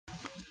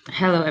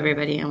Hello,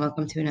 everybody, and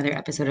welcome to another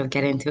episode of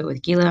Get Into It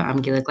with Gila.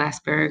 I'm Gila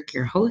Glassberg,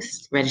 your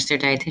host,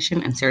 registered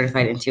dietitian, and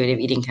certified intuitive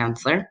eating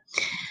counselor.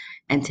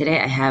 And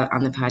today I have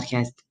on the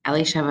podcast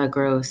Elisheva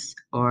Gross,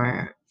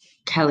 or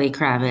Kelly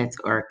Kravitz,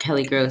 or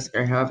Kelly Gross,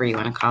 or however you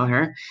want to call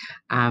her.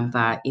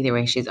 But either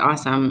way, she's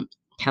awesome.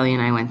 Kelly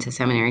and I went to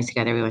seminary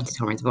together. We went to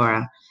Tomer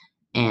Dvora,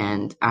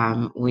 and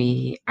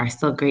we are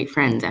still great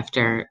friends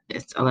after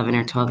it's 11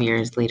 or 12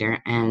 years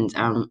later. And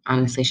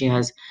honestly, she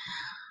has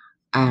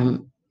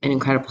an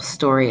incredible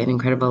story, an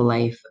incredible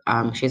life.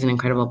 She's an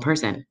incredible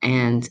person.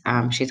 And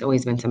she's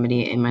always been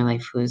somebody in my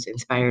life who's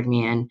inspired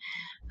me and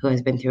who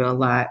has been through a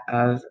lot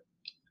of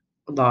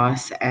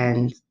loss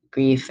and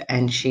grief.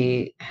 And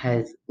she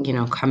has,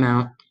 come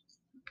out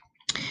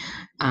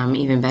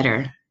even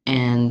better.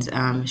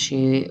 And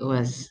she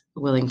was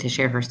willing to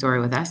share her story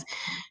with us.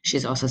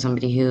 She's also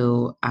somebody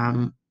who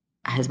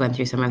has went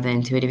through some of the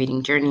intuitive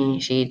eating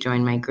journey. She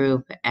joined my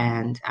group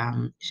and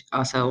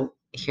also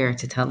here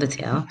to tell the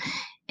tale.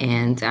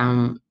 And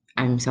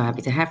I'm so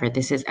happy to have her.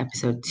 This is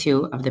episode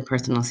 2 of the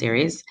personal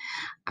series.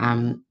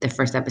 The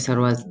first episode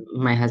was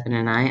my husband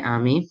and I,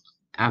 Ami,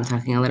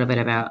 talking a little bit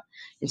about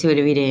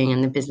intuitive eating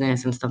and the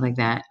business and stuff like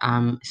that.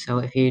 So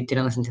if you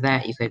didn't listen to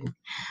that, you could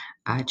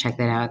check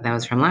that out. That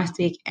was from last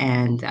week.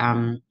 And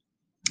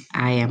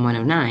I am one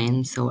of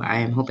 9, so I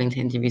am hoping to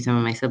interview some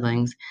of my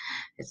siblings.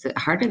 It's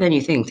harder than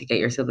you think to get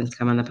your siblings to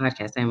come on the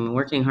podcast. I'm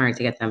working hard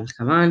to get them to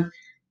come on.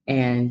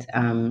 And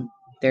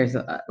there's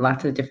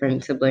lots of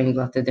different siblings,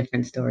 lots of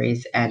different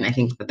stories. And I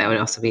think that would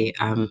also be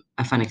a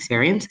fun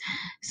experience.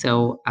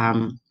 So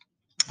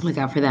look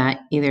out for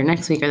that either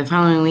next week or the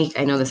following week.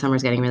 I know the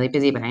summer's getting really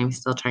busy, but I'm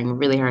still trying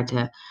really hard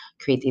to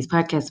create these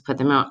podcasts, put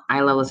them out.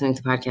 I love listening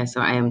to podcasts, so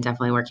I am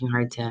definitely working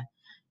hard to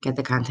get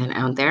the content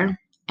out there.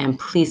 And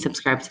please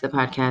subscribe to the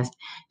podcast,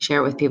 share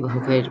it with people who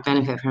could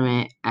benefit from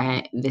it.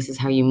 This is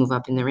how you move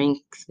up in the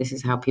ranks. This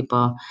is how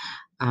people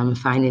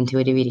find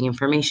intuitive eating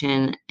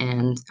information.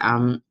 And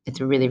it's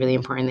really, really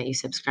important that you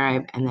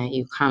subscribe and that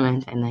you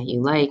comment and that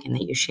you like and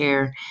that you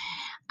share.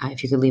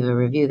 If you could leave a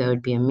review, that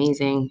would be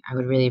amazing. I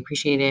would really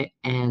appreciate it.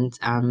 And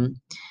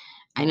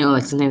I know,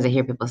 like, sometimes I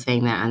hear people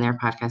saying that on their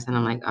podcast, and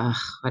I'm like, ugh,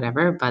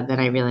 whatever. But then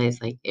I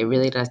realize, like, it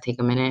really does take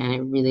a minute, and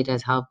it really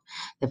does help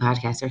the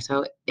podcaster.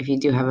 So if you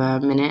do have a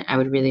minute, I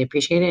would really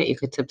appreciate it. You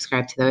could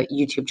subscribe to the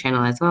YouTube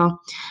channel as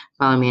well.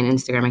 Follow me on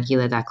Instagram at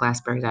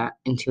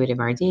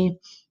gila.glassberg.intuitiverd.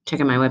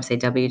 Check out my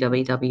website,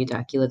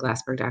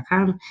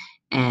 www.gilaglassberg.com.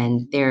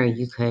 And there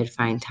you could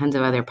find tons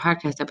of other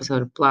podcast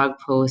episodes, blog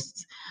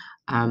posts,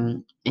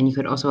 and you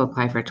could also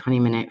apply for a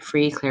 20-minute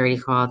free clarity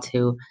call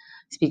to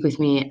speak with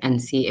me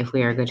and see if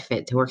we are a good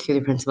fit to work through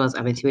the principles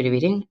of intuitive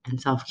eating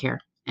and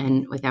self-care.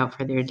 And without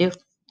further ado,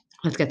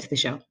 let's get to the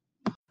show.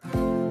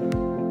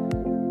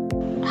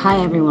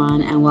 Hi,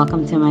 everyone, and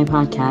welcome to my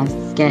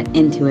podcast, Get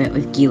Into It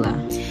with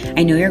Gila.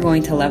 I know you're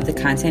going to love the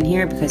content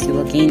here because you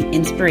will gain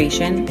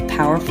inspiration,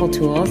 powerful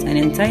tools and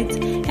insights,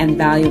 and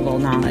valuable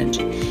knowledge.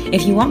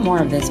 If you want more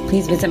of this,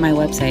 please visit my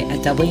website at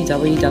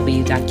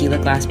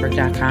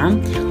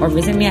www.gilaglassberg.com or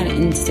visit me on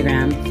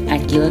Instagram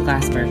at Gila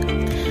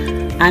Glassberg.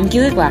 I'm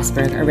Gila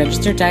Glassberg, a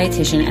registered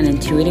dietitian and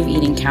intuitive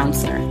eating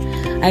counselor.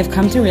 I have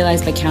come to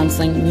realize by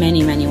counseling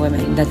many, many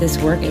women that this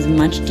work is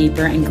much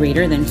deeper and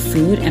greater than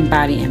food and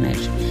body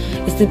image.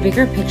 It's the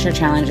bigger picture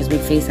challenges we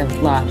face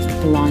of love,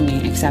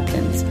 belonging,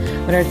 acceptance,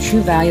 what our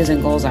true values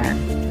and goals are,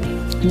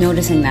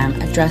 noticing them,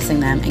 addressing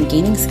them, and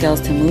gaining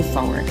skills to move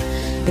forward.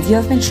 If you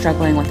have been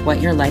struggling with what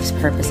your life's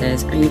purpose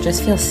is, or you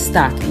just feel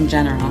stuck in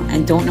general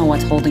and don't know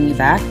what's holding you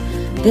back,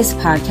 this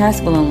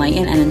podcast will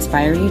enlighten and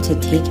inspire you to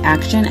take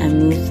action and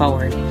move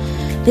forward.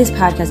 This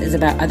podcast is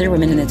about other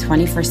women in the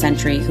 21st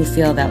century who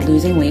feel that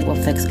losing weight will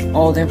fix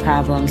all their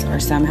problems or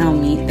somehow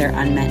meet their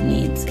unmet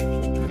needs.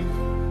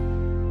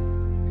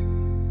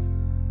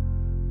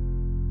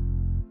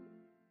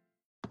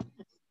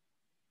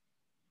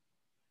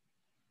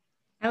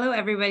 Hello,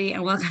 everybody,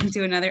 and welcome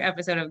to another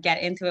episode of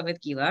Get Into It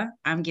with Gila.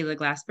 I'm Gila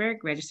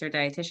Glassberg, registered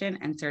dietitian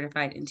and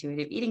certified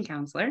intuitive eating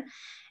counselor.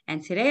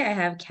 And today I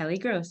have Kelly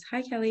Gross.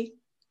 Hi, Kelly.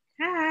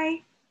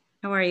 Hi.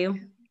 How are you?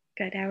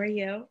 Good. How are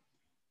you?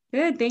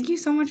 Good. Thank you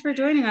so much for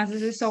joining us.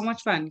 This is so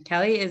much fun.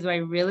 Kelly is my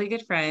really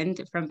good friend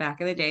from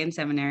back in the day in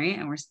seminary,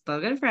 and we're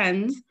still good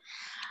friends.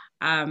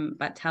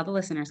 But tell the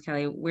listeners,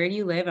 Kelly, where do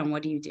you live and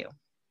what do you do?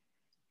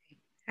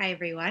 Hi,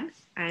 everyone.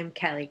 I'm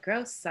Kelly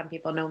Gross. Some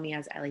people know me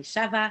as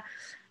Elisheva.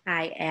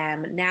 I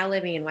am now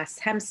living in West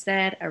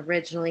Hempstead,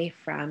 originally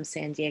from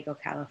San Diego,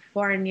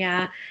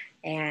 California,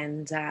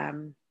 and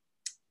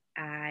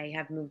I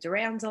have moved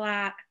around a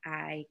lot.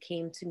 I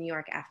came to New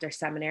York after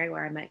seminary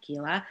where I met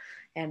Gila,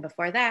 and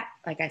before that,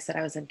 like I said,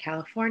 I was in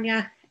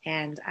California,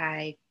 and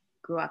I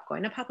grew up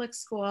going to public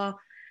school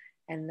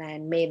and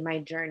then made my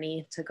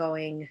journey to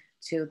going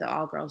to the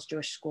all-girls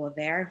Jewish school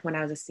there when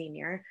I was a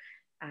senior,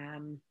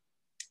 and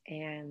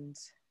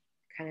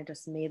kind of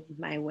just made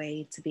my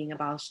way to being a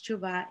Baal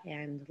Tshuva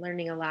and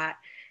learning a lot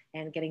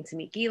and getting to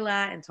meet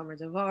Gila and Tomer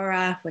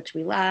Dvora, which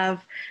we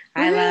love.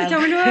 I love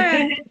Tomer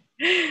Dvora.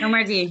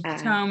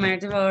 Tomer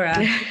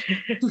Dvora.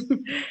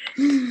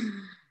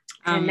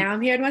 And Um, now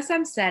I'm here in West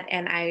Hempstead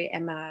and I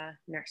am a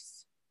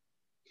nurse.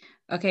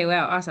 okay,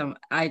 wow, awesome.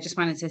 I just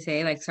wanted to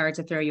say, like, sorry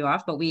to throw you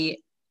off, but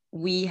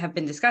we have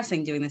been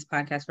discussing doing this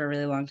podcast for a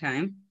really long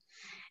time.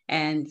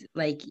 And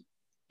like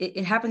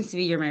it happens to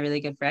be you're my really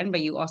good friend,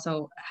 but you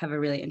also have a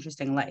really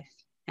interesting life.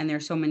 And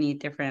there's so many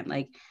different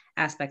like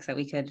aspects that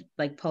we could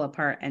like pull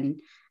apart, and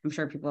I'm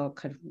sure people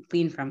could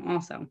glean from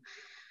also.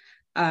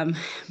 Um,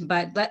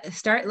 but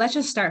let's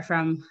just start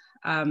from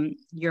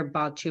your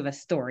Baal Tshuva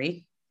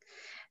story.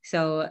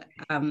 So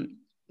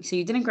so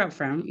you didn't grow up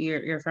from,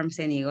 you're from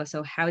San Diego.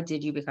 So how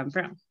did you become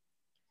from?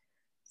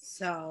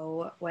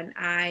 So when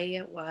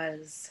I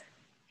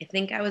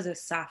think I was a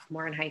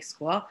sophomore in high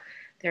school,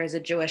 there was a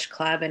Jewish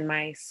club in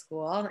my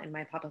school, in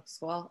my public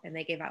school, and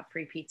they gave out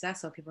free pizza.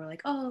 So people were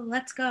like, oh,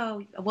 let's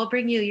go. We'll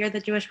bring you. You're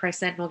the Jewish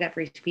person. We'll get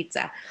free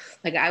pizza.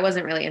 Like I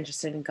wasn't really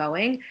interested in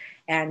going.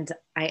 And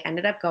I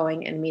ended up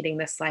going and meeting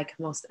this like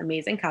most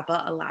amazing couple.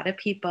 A lot of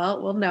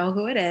people will know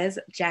who it is,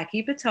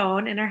 Jackie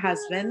Batone and her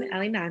husband,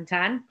 Eli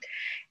Nantan.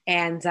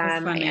 And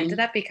I ended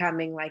up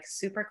becoming like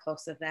super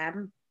close with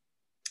them.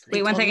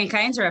 Wait, one second. Can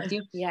I interrupt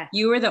you? Yeah.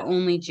 You were the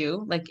only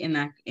Jew, like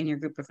in your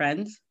group of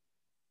friends?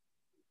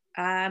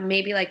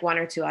 Maybe like one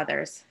or two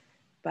others,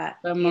 but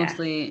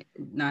mostly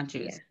not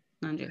Jews. Yeah.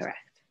 Non-Jews. Correct.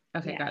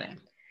 Okay, got it.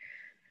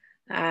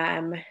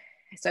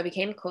 So I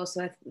became close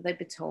with the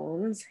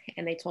Batones,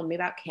 and they told me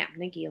about Camp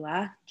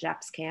Nagila,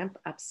 Jeff's camp,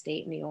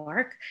 upstate New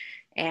York,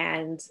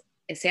 and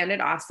it sounded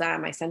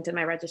awesome. I sent in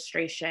my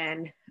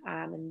registration,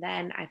 and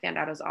then I found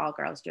out it was all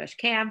girls Jewish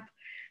camp.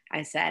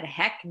 I said,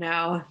 heck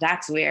no,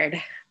 that's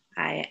weird.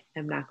 I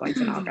am not going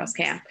to an all girls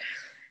camp.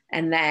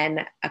 And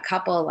then a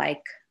couple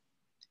like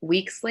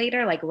weeks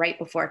later, like right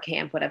before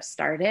camp would have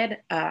started,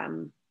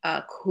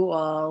 a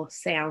cool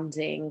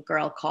sounding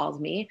girl called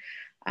me.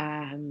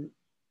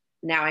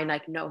 Now I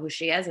like know who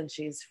she is, and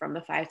she's from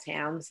the Five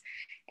Towns,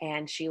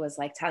 and she was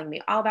like telling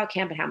me all about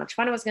camp and how much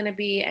fun it was going to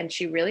be. And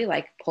she really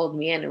like pulled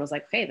me in and was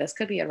like, hey, this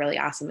could be a really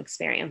awesome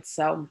experience.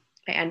 So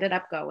I ended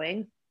up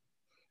going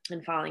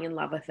and falling in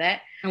love with it.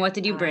 And what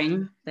did you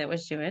bring that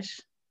was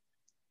Jewish?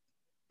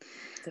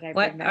 Did I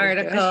what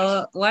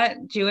article?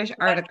 What Jewish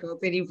article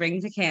did you bring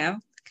to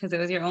camp? Because it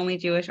was your only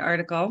Jewish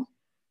article.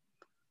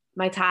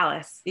 My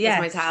tallis.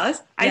 Yes. My tallis.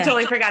 Yes. I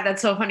totally forgot.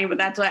 That's so funny, but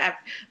that's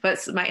but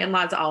my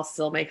in-laws all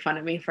still make fun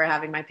of me for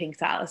having my pink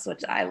tallis,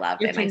 which I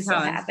love. Your and I still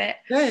have it.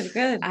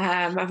 Good.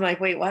 I'm like,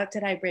 wait, what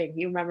did I bring?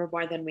 You remember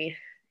more than me.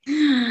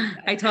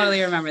 I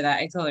totally remember that.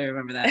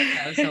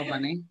 That was so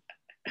funny.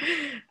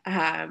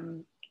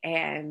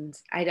 And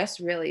I just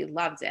really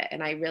loved it.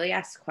 And I really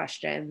asked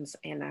questions,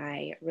 and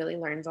I really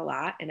learned a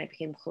lot, and I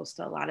became close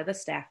to a lot of the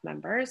staff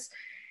members.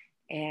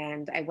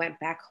 And I went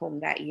back home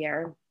that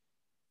year,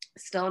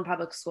 still in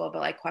public school,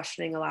 but like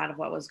questioning a lot of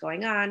what was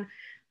going on.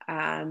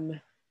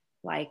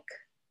 Like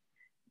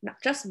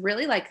not just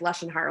really like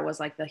Lashon Hara was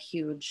like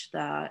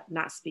the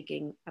not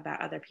speaking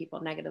about other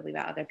people negatively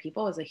about other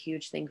people was a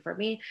huge thing for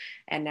me.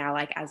 And now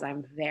like, as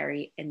I'm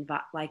very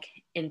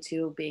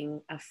into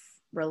being a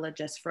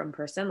religious frum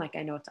person, like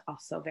I know it's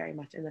also very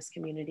much in this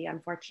community,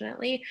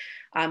 unfortunately.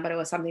 But it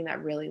was something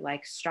that really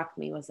like struck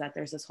me, was that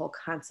there's this whole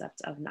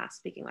concept of not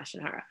speaking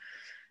Lashon Hara.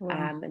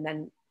 Wow. And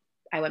then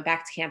I went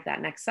back to camp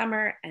that next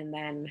summer. And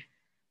then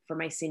for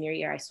my senior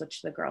year, I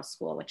switched to the girls'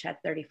 school, which had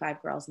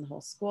 35 girls in the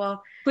whole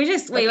school. Wait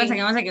one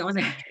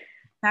second.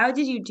 How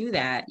did you do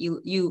that?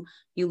 You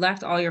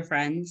left all your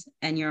friends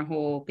and your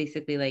whole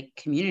basically like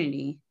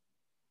community.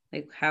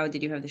 Like, how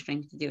did you have the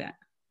strength to do that?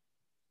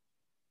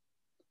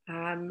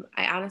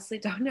 I honestly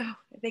don't know.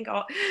 I think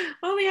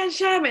only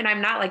Hashem. And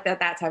I'm not like that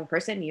type of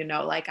person,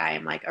 like I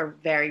am like a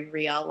very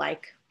real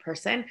like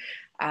person.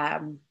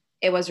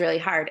 It was really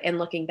hard. And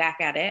looking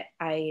back at it,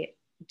 I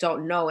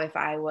don't know if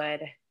I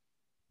would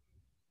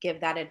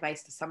give that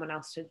advice to someone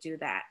else to do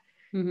that.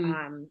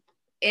 Mm-hmm.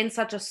 In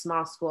such a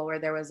small school where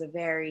there was a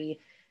very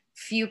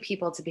few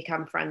people to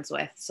become friends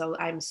with. So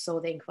I'm so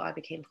thankful I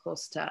became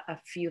close to a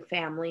few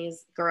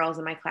families, girls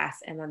in my class,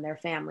 and then their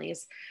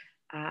families.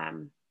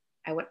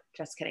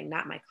 Just kidding,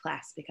 not my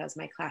class, because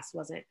my class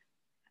wasn't,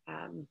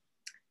 I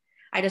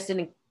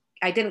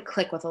didn't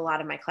click with a lot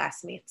of my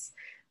classmates.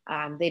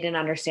 They didn't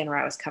understand where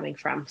I was coming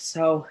from.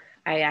 So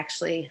I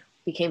actually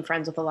became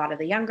friends with a lot of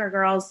the younger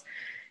girls,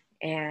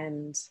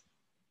 and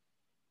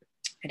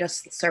I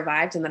just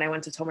survived. And then I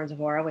went to Tomer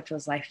Devorah, which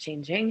was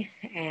life-changing.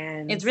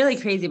 And it's really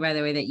crazy, by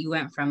the way, that you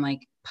went from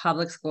like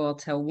public school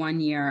to 1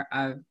 year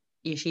of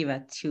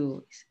yeshiva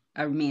to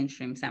a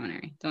mainstream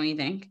seminary. Don't you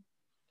think?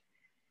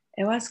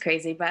 It was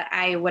crazy, but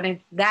I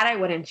wouldn't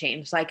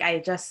change. Like, I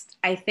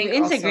think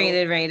you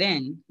integrated right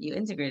in.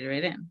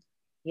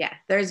 Yeah.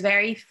 There's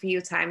very few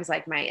times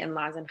like my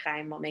in-laws and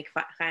Chaim will make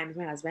fun, Chaim's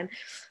my husband,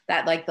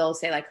 that like they'll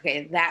say like,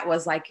 okay, that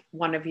was like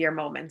one of your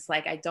moments.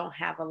 Like, I don't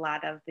have a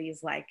lot of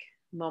these like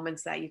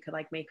moments that you could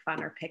like make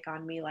fun or pick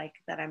on me, like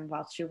that I'm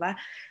Baal Tshuva.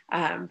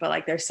 But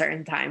like there's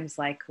certain times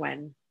like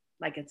when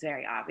like it's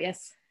very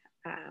obvious.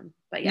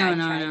 But yeah.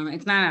 No,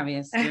 it's not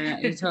obvious.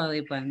 You're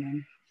totally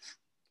blending.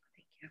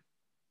 Thank you.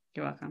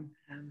 You're welcome.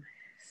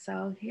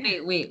 So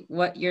yeah. Wait,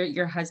 what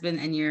your husband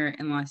and your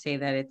in-law say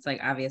that it's like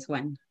obvious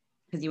when?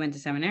 Because you went to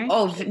seminary?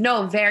 Oh,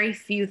 no, very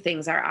few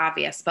things are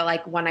obvious, but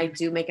like when I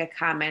do make a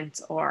comment,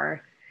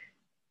 or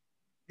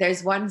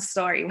there's one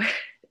story where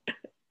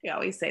I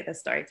always say this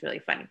story, it's really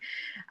funny.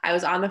 I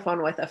was on the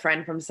phone with a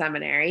friend from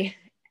seminary,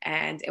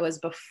 and it was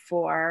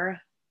before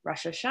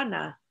Rosh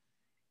Hashanah.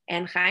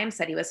 And Chaim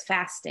said he was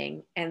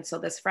fasting. And so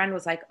this friend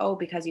was like, oh,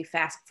 because you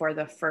fast for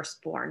the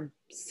firstborn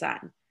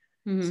son.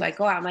 Mm-hmm. So I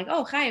go out, I'm like,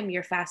 oh, Chaim,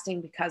 you're fasting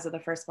because of the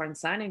firstborn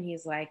son. And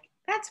he's like,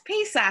 that's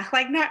Pesach,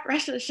 like not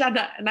Rosh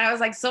Hashanah. And I was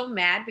like so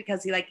mad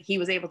because he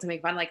was able to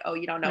make fun, like, oh,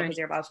 you don't know because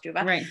you're Baal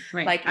Shuva. Right.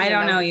 Like, I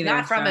don't know either.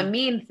 Not from a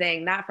mean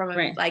thing, not from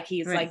a, like,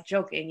 he's like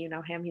joking, you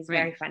know him, he's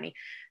very funny.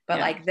 But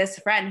like this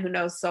friend who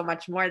knows so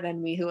much more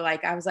than me, who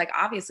like, I was like,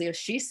 obviously if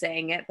she's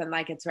saying it, then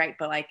like, it's right.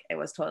 But like, it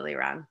was totally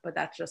wrong. But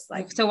that's just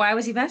like. So why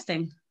was he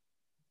fasting?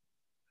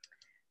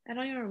 I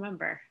don't even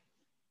remember,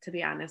 to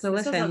be honest. So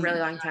this listen, was a really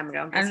long time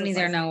ago. I don't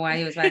either know why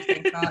he was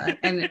fasting.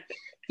 And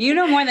you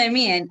know more than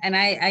me. And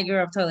I grew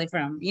up totally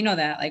from, you know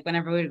that, like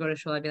whenever we would go to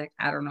shul, I'd be like,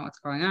 I don't know what's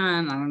going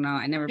on. I don't know.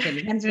 I never paid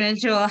attention in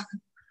shul.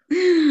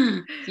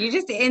 You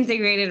just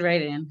integrated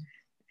right in.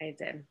 I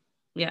did.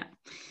 Yeah.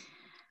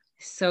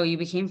 So you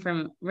became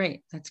from,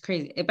 right. That's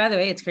crazy. By the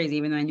way, it's crazy.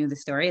 Even though I knew the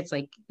story, it's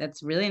like,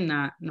 that's really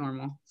not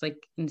normal. It's like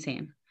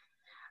insane.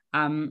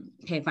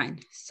 Okay, fine.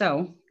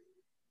 So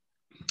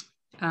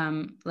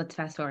let's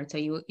fast forward. So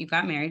you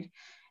got married.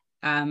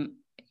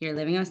 You're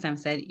living in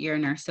Hempstead. You're a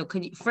nurse. So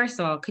first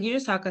of all, could you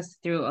just talk us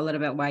through a little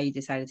bit why you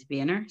decided to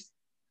be a nurse?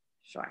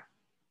 Sure.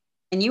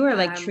 And you were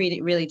like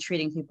really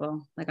treating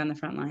people like on the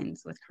front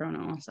lines with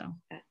Corona also.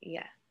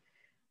 Yeah.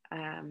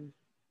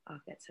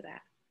 I'll get to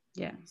that.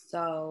 Yeah.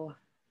 So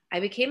I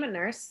became a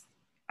nurse.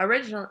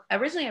 Originally,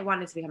 I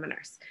wanted to become a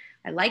nurse.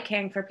 I like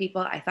caring for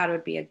people. I thought it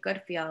would be a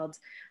good field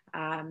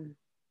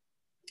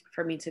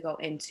for me to go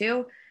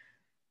into.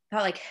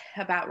 Felt like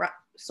about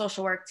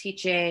social work,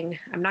 teaching.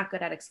 I'm not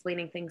good at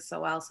explaining things so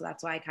well, so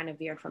that's why I kind of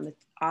veered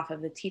off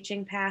of the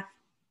teaching path.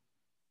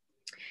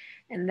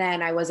 And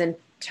then I was in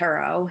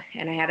Turo,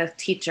 and I had a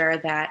teacher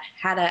that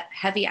had a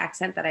heavy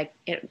accent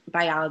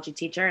biology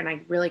teacher, and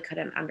I really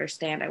couldn't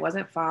understand. I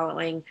wasn't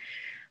following.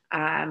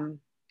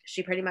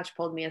 She pretty much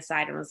pulled me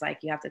aside and was like,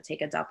 you have to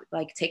take a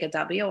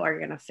W or you're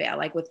going to fail,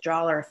 like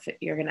withdrawal or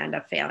you're going to end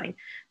up failing.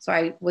 So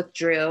I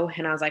withdrew,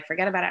 and I was like,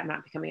 forget about it. I'm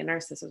not becoming a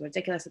nurse. This is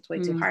ridiculous. It's way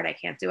too hard. I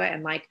can't do it.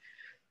 And like,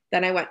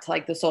 then I went to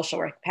like the social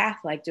work path,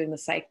 like doing the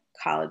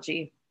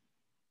psychology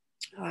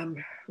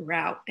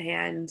route.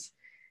 And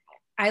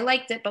I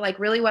liked it, but like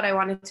really what I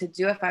wanted to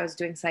do if I was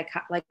doing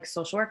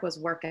social work was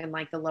work in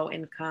like the low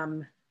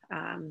income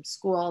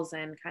schools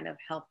and kind of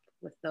help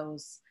with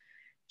those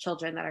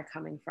children that are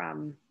coming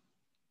from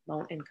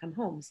low income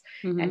homes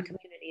and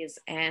communities.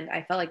 And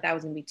I felt like that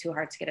was going to be too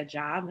hard to get a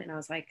job. And I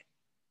was like,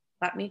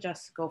 let me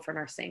just go for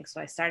nursing.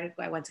 So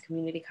I went to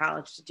community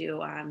college to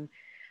do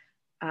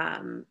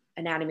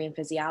anatomy and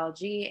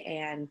physiology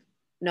and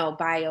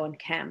bio and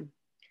chem.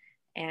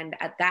 And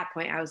at that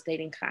point I was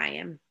dating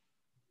Chaim,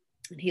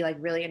 and he like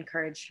really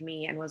encouraged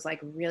me and was like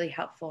really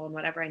helpful in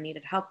whatever I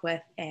needed help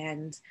with,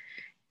 and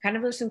kind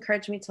of just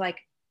encouraged me to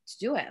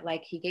do it.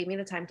 Like he gave me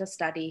the time to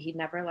study. He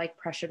never like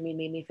pressured me,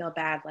 made me feel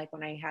bad like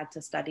when I had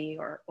to study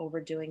or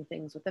overdoing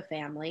things with the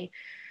family.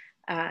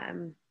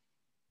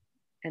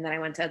 And then I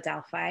went to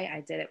Adelphi.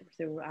 I did it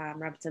through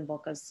Rebbetzin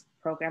Bolka's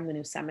program, the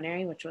new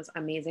seminary, which was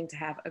amazing to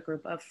have a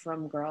group of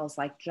frum girls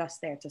like just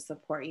there to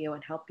support you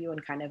and help you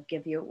and kind of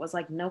give you, it was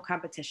like no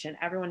competition.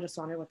 Everyone just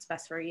wanted what's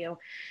best for you.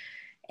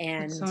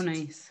 And that's so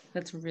nice.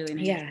 That's really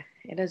nice. Yeah,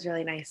 it is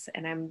really nice.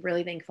 And I'm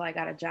really thankful I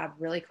got a job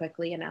really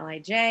quickly in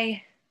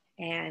LIJ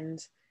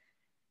and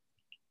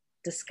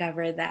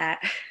discovered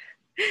that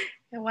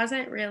it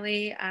wasn't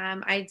really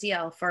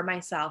ideal for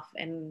myself.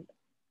 And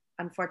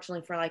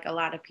unfortunately for like a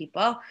lot of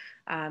people,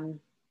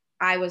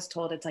 I was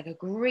told it's like a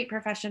great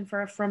profession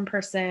for a frum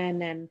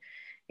person, and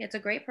it's a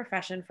great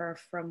profession for a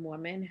frum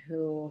woman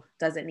who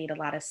doesn't need a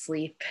lot of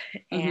sleep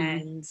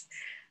and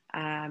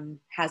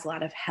has a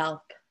lot of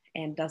help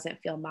and doesn't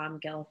feel mom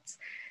guilt.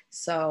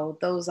 So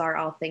those are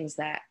all things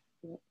that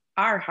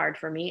were hard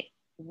for me,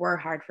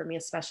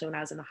 especially when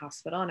I was in the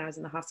hospital. And I was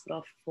in the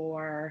hospital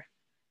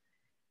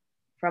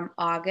from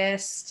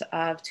August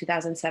of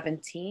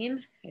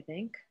 2017, I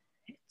think,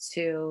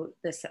 to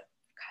this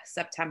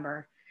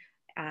September.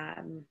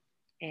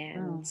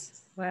 And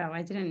wow,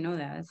 I didn't know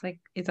that.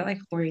 Is that like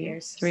 4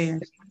 years? 3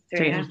 years.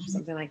 3.5,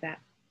 something like that.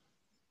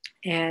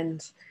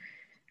 And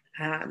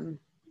then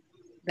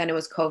it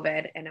was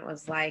COVID, and it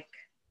was like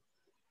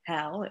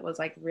hell. It was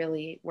like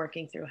really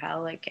working through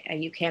hell. Like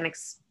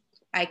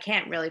I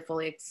can't really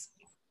fully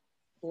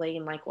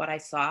explain like what I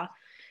saw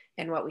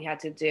and what we had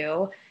to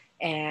do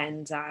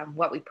and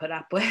what we put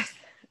up with.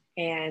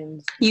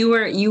 And you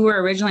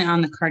were originally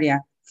on the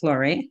cardiac floor,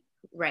 right?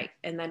 Right.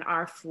 And then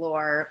our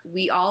floor,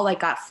 we all like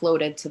got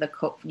floated to the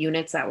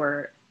units that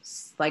were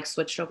like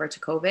switched over to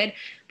COVID,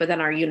 but then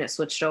our unit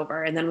switched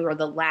over, and then we were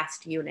the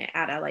last unit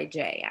at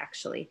LIJ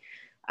actually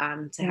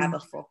to have a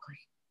full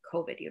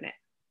COVID unit.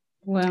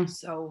 Wow.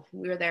 So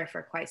we were there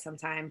for quite some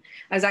time.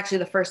 I was actually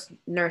the first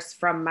nurse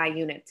from my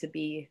unit to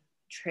be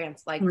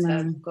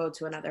to go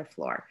to another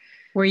floor.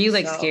 Were you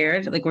like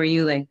scared? Like, were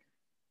you like,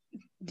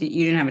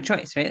 you didn't have a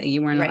choice, right? Like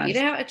you weren't right. You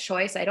didn't have a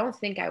choice. I don't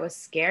think I was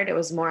scared. It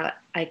was more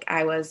like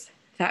I was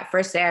that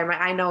first day.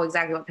 I know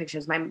exactly what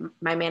pictures. My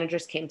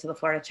managers came to the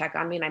floor to check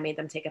on me, and I made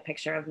them take a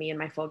picture of me in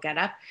my full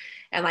getup,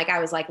 and like I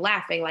was like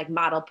laughing, like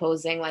model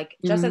posing, like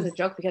just as a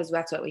joke, because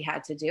that's what we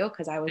had to do,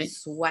 because I was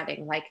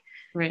sweating, like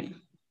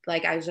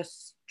like I was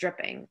just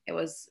dripping. It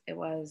was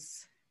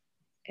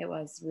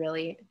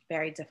really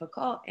very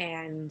difficult,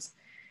 and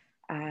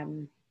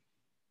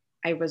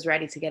I was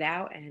ready to get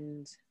out,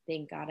 and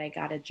thank God I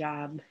got a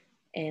job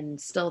and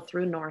still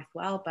through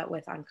Northwell, but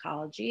with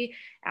oncology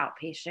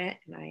outpatient.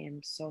 And I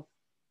am so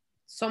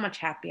much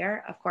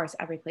happier. Of course,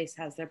 every place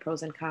has their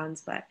pros and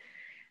cons, but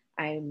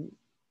I'm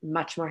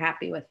much more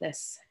happy with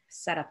this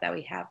setup that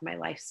we have. My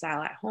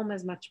lifestyle at home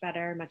is much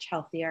better, much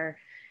healthier.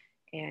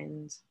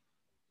 And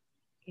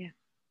yeah.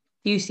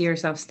 Do you see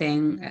yourself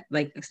staying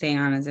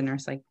on as a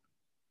nurse, like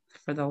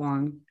for the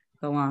long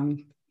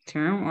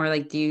term, or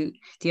like do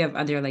you have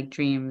other like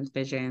dreams,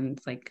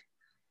 visions, like?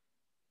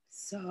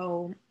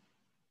 So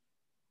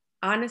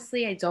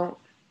honestly, I don't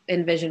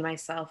envision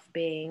myself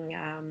being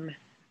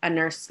a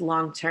nurse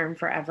long term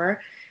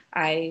forever.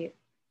 I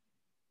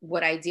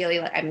would ideally,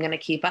 I'm going to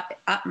keep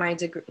up my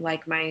degree,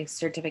 like my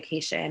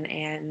certification,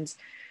 and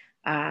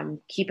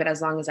keep it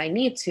as long as I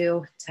need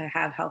to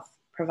have health,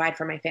 provide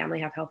for my family,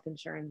 have health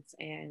insurance,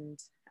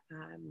 and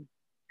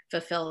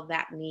fulfill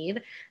that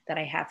need that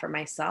I have for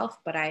myself.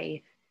 But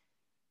I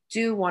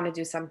do want to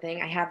do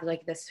something. I have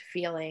like this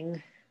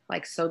feeling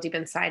like so deep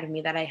inside of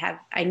me that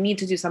I need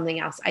to do something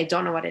else. I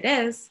don't know what it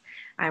is.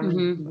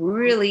 I'm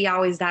really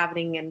always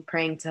davening and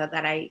praying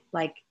that I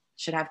like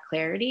should have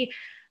clarity.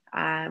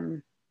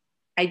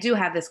 I do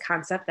have this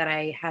concept that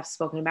I have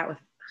spoken about with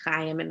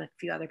Chaim and a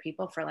few other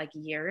people for like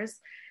years.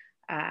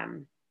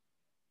 And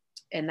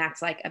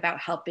that's like about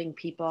helping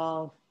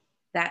people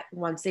that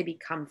once they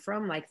become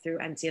from, like through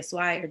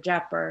NCSY or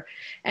JEP or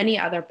any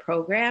other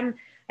program,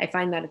 I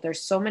find that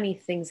there's so many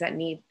things that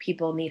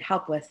people need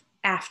help with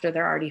after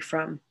they're already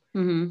from,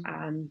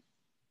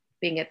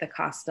 being at the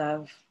cost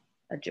of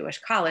a Jewish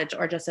college,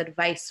 or just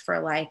advice for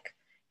like,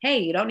 hey,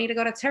 you don't need to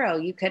go to Terrell.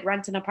 You could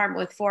rent an apartment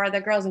with 4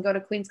 other girls and go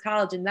to Queens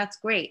College, and that's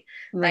great.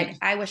 Right. Like,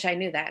 I wish I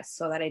knew that,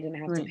 so that I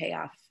didn't have to pay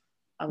off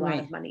a lot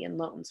of money in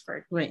loans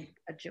for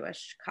a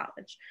Jewish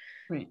college.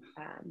 Right.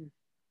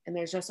 And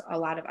there's just a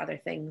lot of other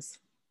things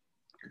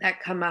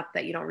that come up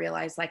that you don't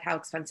realize, like how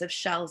expensive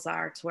shells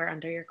are to wear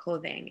under your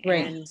clothing.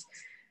 And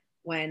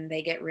when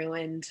they get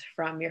ruined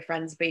from your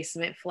friend's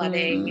basement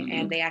flooding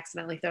and they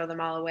accidentally throw them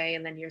all away,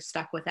 and then you're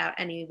stuck without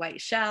any white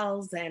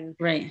shells. And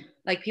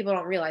like, people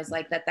don't realize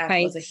like that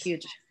was a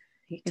huge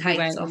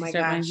tights. Oh my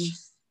gosh.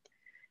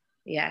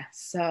 Yeah.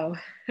 So,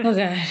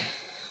 okay.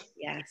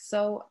 Yeah.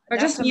 So, or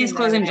just sneeze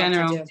clothes in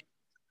general.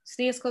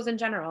 Sneeze clothes in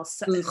general.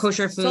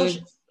 Kosher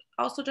food.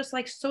 Also just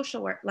like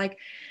social work, like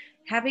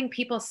having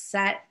people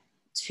set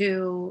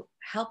to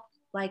help,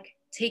 like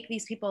take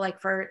these people like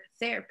for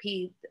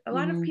therapy. A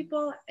lot of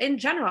people in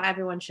general,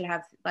 everyone should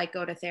have like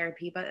go to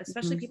therapy, but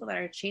especially people that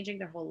are changing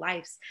their whole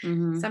lives.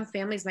 Some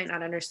families might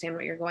not understand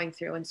what you're going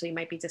through, and so you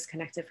might be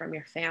disconnected from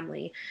your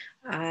family.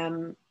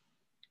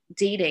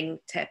 Dating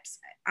tips.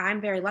 I'm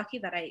very lucky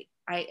that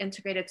I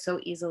integrated so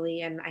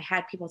easily, and I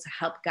had people to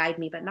help guide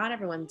me, but not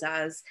everyone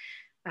does.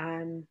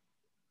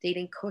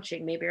 Dating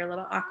coaching, maybe you're a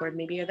little awkward,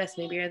 maybe you're this,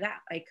 maybe you're that.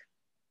 Like,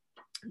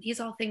 these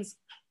all things,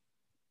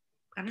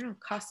 I don't know,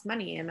 cost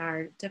money and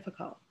are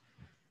difficult.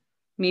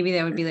 Maybe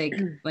that would be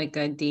like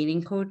a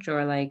dating coach,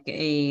 or like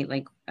a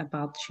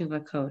Baal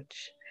Teshuva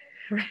coach.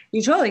 Right.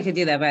 You totally could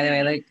do that, by the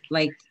way,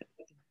 like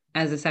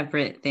as a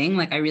separate thing.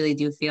 Like, I really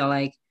do feel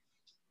like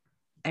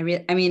I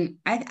mean,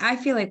 I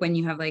feel like when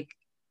you have like,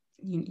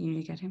 you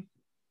need to get him.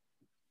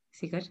 Is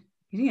he good?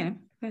 You can get him.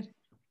 Good.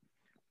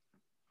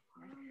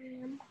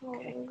 I'm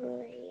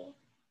hungry.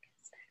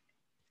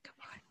 Come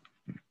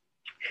on.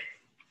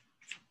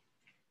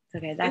 It's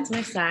okay. That's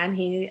my son.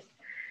 He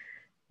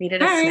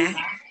needed a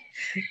snack.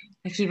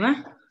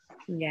 Akiva?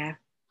 Yeah.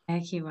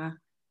 Akiva.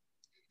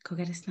 Go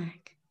get a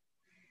snack.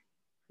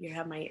 You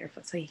have my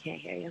earphone, so he can't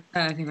hear you.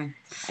 Oh, okay, fine.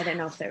 I didn't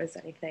know if there was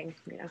anything,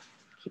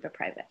 keep it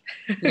private.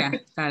 Yeah,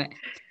 got it.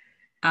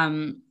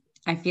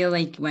 I feel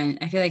like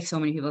so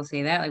many people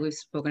say that, like we've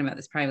spoken about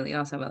this privately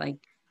also, but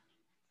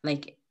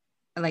like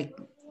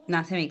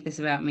not to make this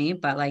about me,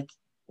 but like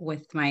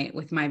with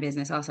my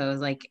business also, is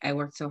like I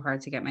worked so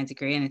hard to get my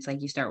degree, and it's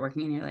like you start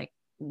working and you're like,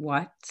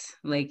 what?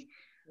 Like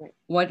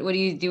what do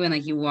you do? And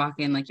like you walk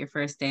in like your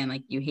first day and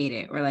like you hate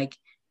it, or like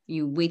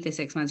you wait the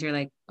 6 months, you're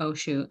like, oh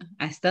shoot,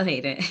 I still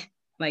hate it.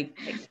 Like,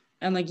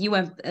 and like you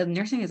went,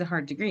 nursing is a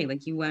hard degree.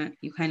 Like you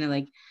kind of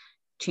like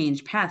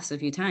changed paths a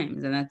few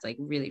times, and that's like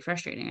really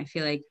frustrating. I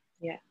feel like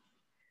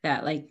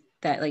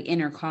that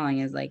inner calling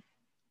is like,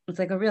 it's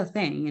like a real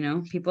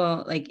thing,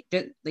 people like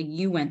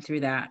you went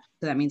through that.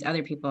 So that means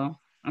other people,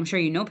 I'm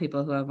sure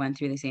people who have went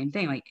through the same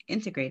thing, like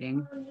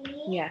integrating.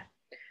 Yeah,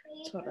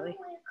 totally.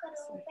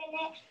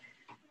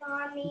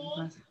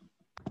 Mommy.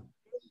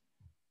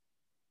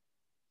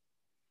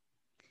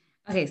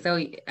 Okay, so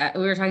we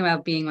were talking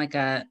about being like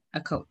a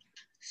coach,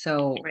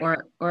 so Right.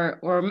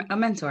 or a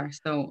mentor.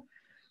 So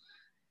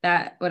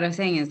that what I'm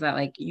saying is that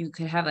like you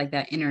could have like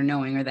that inner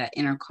knowing or that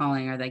inner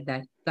calling or like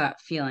that gut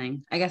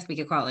feeling. I guess we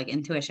could call it like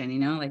intuition, you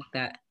know, like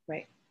that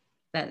Right.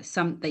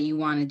 that you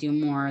want to do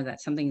more,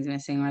 that something's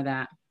missing, or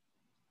that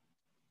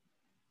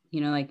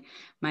like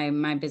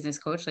my business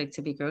coach, like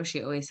to be gross,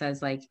 she always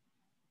says like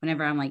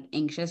whenever I'm like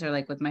anxious or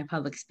like with my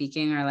public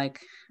speaking or like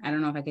I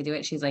don't know if I could do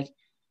it, she's like,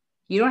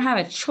 you don't have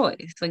a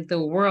choice. Like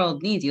the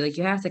world needs you. Like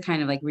you have to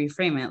kind of like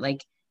reframe it.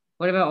 Like,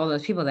 what about all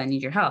those people that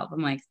need your help?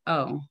 I'm like,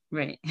 oh,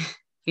 right. Like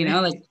it's Yeah,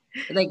 not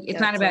that's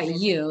so about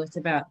amazing. you, it's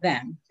about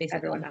them, basically.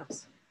 Everyone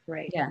else.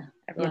 Right. Yeah.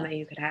 Everyone Yeah. that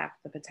you could have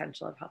the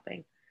potential of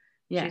helping.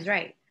 Yeah. She's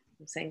right.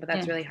 I'm saying, but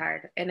that's Yeah. really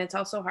hard. And it's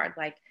also hard.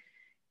 Like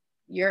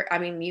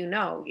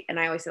and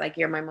I always say like,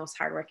 you're my most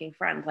hardworking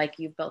friend. Like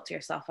you've built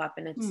yourself up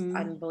and it's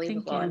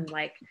unbelievable. Thank you. And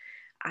like,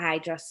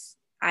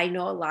 I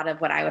know a lot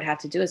of what I would have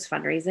to do is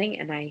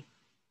fundraising. And I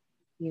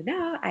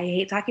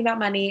hate talking about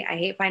money. I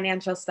hate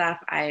financial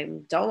stuff. I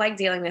don't like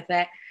dealing with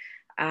it.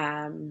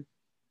 And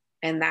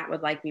that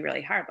would like be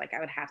really hard. Like I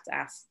would have to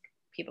ask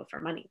people for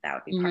money. That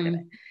would be part of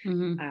it.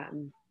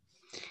 Mm-hmm.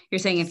 You're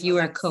saying if you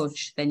were a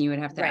coach, then you would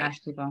have to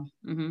ask people.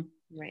 Mm-hmm.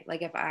 Right.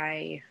 Like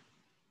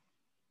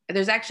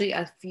there's actually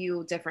a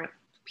few different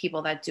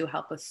people that do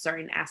help with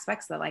certain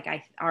aspects that like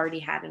I already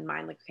had in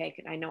mind. Like, okay,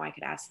 I know I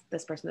could ask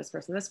this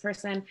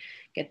person,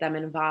 get them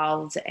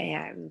involved.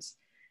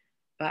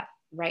 But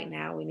right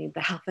now we need the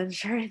health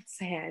insurance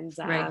and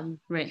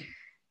right.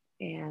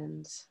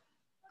 And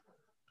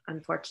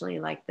unfortunately,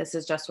 like this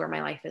is just where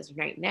my life is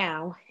right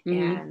now.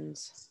 Mm-hmm. And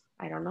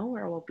I don't know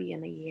where we'll be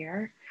in a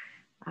year.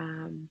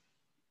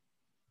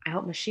 I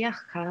hope Mashiach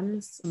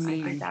comes. I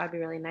think that would be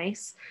really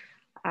nice.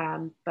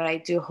 But I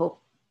do hope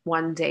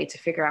one day to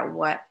figure out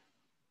what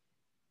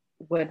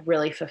would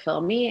really fulfill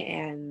me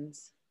and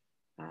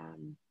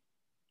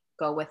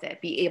go with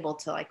it, be able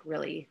to like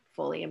really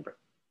fully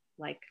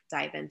like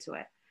dive into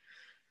it.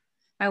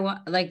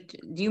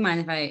 Do you mind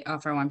if I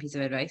offer one piece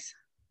of advice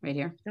right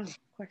here? No, of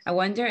course. I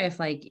wonder if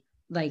like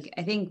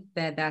I think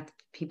that's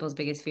people's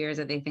biggest fear is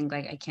that they think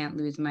like I can't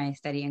lose my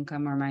steady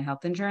income or my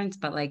health insurance,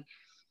 but like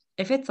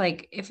if it's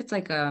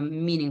like a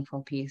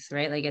meaningful piece,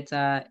 right? Like it's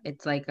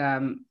like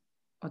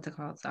what's it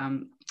called?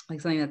 Like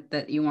something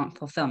that you want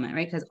fulfillment,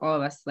 right? Because all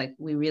of us like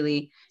we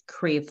really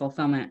crave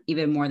fulfillment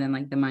even more than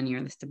like the money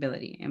or the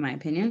stability, in my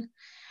opinion.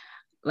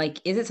 Like,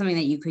 is it something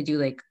that you could do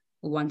like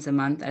once a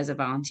month as a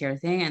volunteer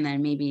thing, and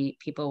then maybe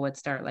people would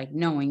start like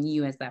knowing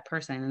you as that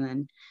person, and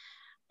then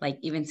like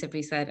even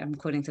Sippy said, I'm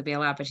quoting Sippy a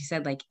lot, but she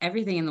said like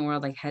everything in the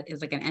world like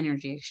is like an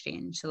energy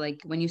exchange. So like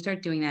when you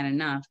start doing that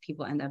enough,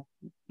 people end up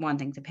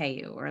wanting to pay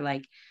you, or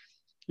like,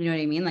 you know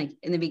what I mean? Like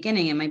in the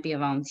beginning, it might be a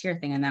volunteer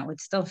thing and that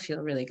would still feel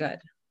really good.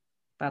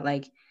 But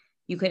like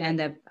you could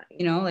end up,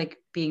 like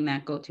being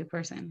that go-to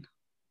person.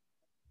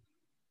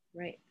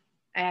 Right.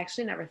 I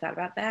actually never thought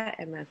about that.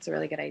 And that's a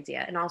really good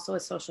idea. And also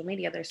with social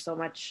media, there's so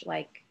much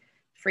like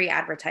free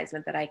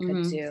advertisement that I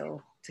could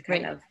do to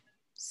kind of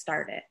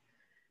start it.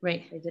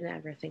 Right. I didn't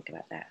ever think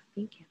about that.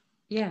 Thank you.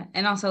 Yeah.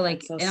 And also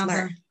like, so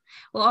smart.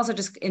 Also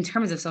just in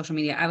terms of social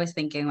media, I was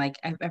thinking like,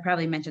 I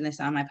probably mentioned this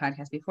on my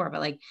podcast before,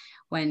 but like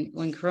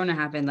when Corona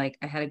happened, like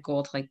I had a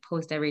goal to like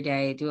post every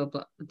day, do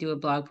a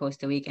blog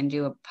post a week and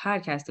do a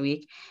podcast a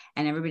week.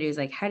 And everybody was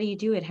like, how do you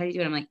do it?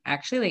 I'm like,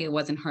 actually, like, it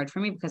wasn't hard for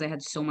me because I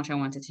had so much I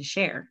wanted to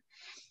share.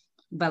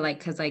 But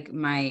like, cause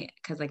my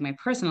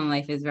personal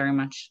life is very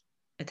much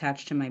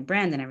attached to my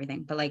brand and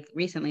everything. But like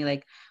recently,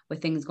 like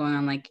with things going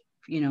on, like,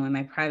 in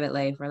my private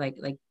life or like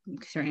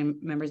certain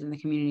members in the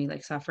community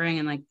like suffering,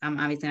 and like I'm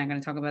obviously not going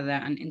to talk about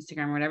that on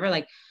Instagram or whatever,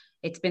 like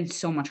it's been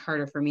so much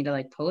harder for me to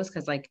like post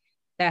because like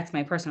that's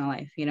my personal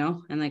life,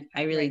 and like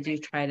I really do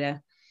try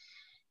to,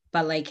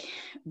 but like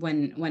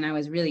when I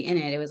was really in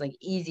it, it was like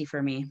easy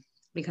for me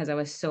because I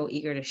was so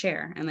eager to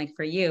share. And like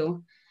for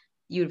you,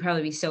 it would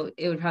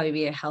probably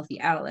be a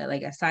healthy outlet,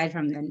 like aside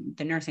from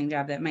the nursing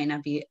job that might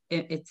not be,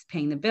 it's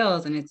paying the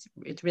bills and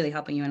it's really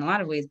helping you in a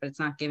lot of ways, but it's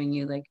not giving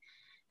you like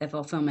the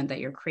fulfillment that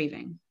you're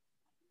craving.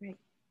 Right.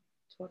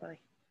 Totally.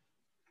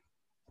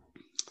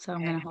 So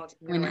I'm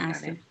gonna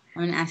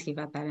ask you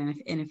about that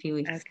in a few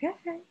weeks.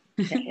 Okay.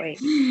 Can't wait.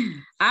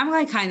 I'm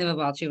like kind of a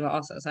Balchuva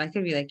also, so I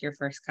could be like your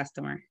first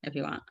customer if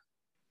you want.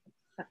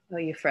 Oh,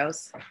 you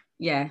froze?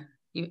 Yeah.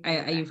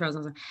 You froze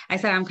also. I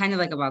said I'm kind of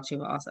like a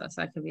Balchuva also,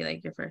 so I could be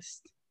like your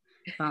first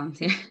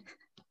volunteer.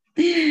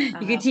 You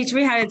could teach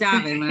me how to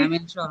daven when I'm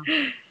in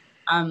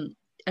trouble.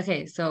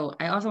 Okay, so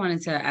I also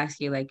wanted to ask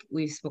you, like,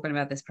 we've spoken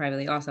about this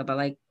privately also, but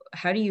like,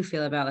 how do you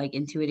feel about like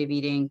intuitive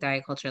eating,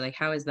 diet culture? Like,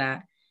 how is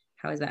that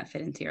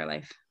fit into your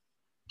life?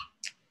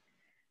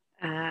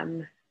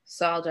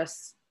 So I'll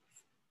just,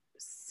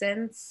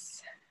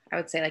 since I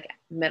would say like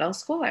middle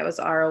school, I was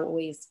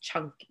always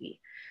chunky.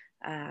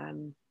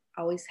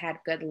 Always had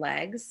good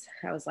legs.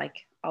 I was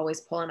like always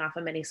pulling off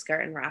a mini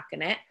skirt and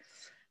rocking it,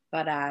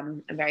 but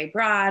I'm very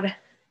broad.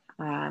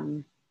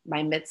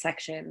 My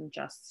midsection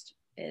just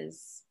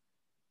is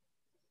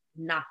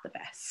not the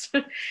best.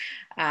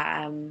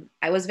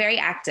 I was very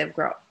active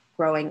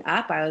growing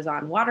up. I was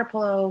on water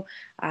polo.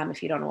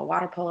 If you don't know what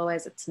water polo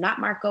is, it's not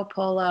Marco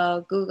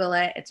Polo. Google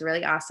it. It's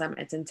really awesome.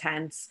 It's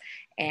intense.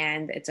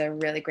 And it's a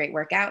really great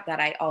workout that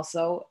I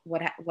also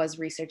was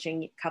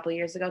researching a couple of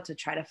years ago to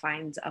try to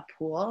find a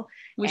pool.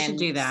 We should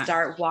do that.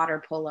 Start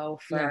water polo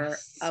for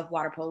a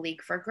water polo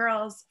league for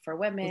girls, for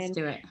women. Let's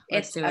do it.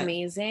 It's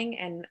amazing.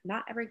 And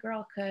not every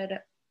girl could,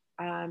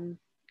 I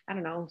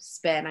don't know,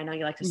 spin. I know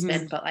you like to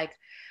spin, but like,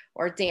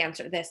 or dance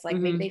or this, like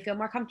maybe they feel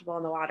more comfortable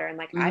in the water. And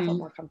like, I felt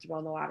more comfortable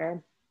in the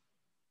water.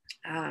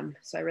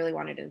 So I really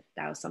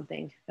that was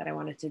something that I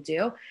wanted to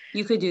do.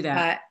 You could do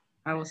that.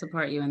 I will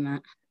support you in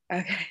that.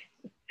 Okay.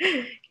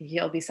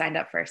 You'll be signed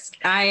up first.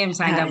 I am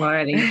signed up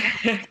already.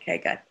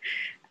 Okay, good.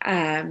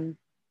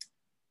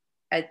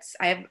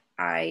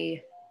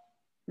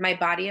 My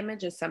body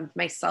image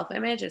my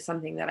self-image is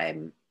something that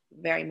I'm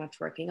very much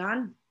working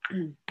on.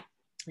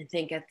 I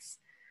think it's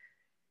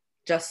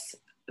just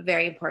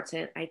very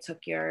important. I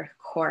took your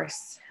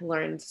course,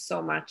 learned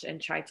so much, and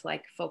tried to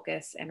like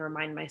focus and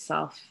remind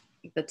myself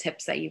the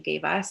tips that you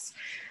gave us.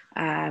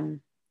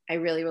 I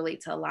really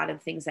relate to a lot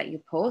of things that you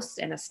post,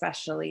 and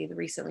especially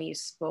recently you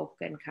spoke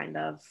and kind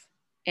of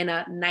in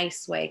a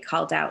nice way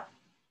called out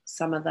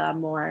some of the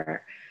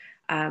more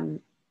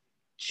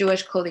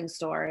Jewish clothing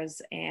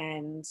stores,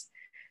 and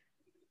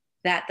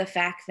that the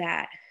fact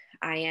that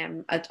I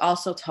am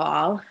also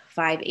tall,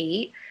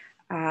 5'8",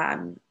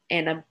 and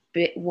a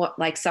bit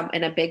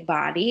in a big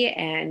body,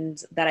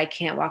 and that I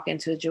can't walk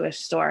into a Jewish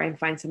store and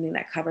find something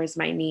that covers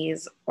my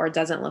knees or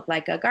doesn't look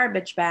like a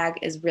garbage bag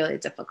is really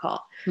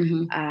difficult.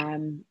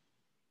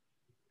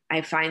 I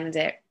find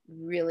it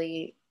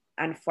really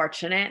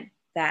unfortunate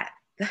that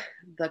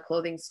the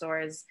clothing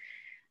stores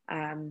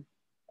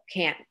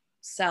can't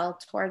sell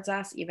towards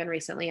us. Even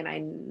recently, and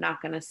I'm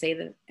not going to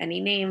say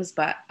any names,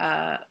 but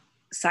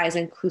size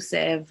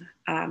inclusive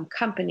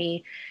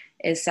company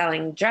is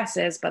selling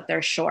dresses, but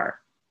they're short.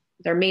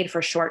 They're made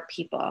for short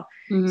people.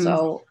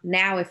 So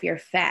now if you're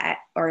fat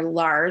or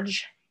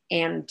large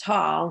and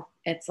tall,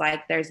 it's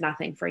like there's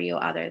nothing for you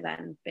other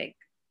than big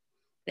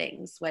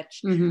things,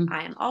 which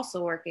I am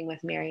also working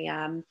with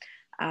Miriam,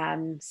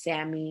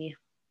 Sammy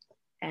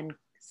NY.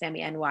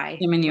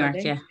 I'm in New York,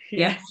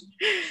 yeah.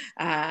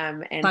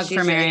 And plug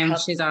for Miriam.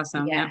 She's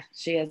awesome. Yeah,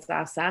 she is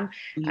awesome.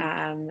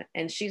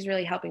 And she's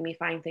really helping me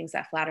find things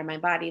that flatter my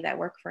body, that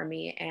work for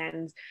me.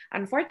 And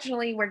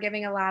unfortunately, we're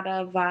giving a lot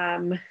of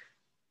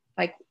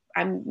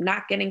I'm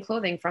not getting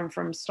clothing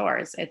from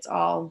stores. It's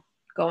all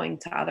going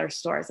to other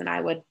stores, and I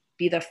would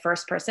be the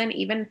first person,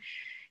 even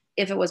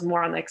if it was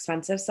more on the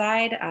expensive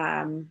side,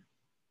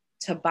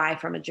 to buy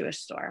from a Jewish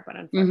store, but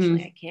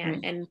unfortunately I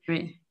can't. And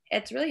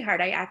it's really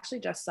hard. I actually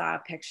just saw a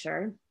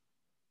picture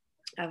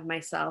of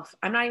myself.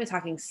 I'm not even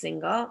talking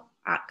single,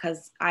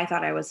 because I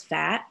thought I was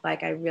fat.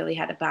 Like I really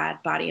had a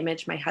bad body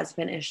image. My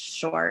husband is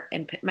short,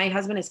 and my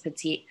husband is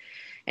petite,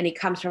 and he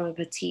comes from a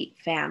petite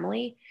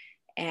family.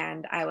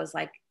 And I was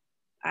like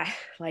a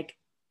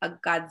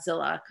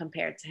Godzilla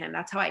compared to him.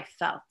 That's how I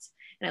felt.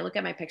 And I look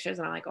at my pictures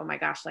and I'm like, oh my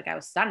gosh, like I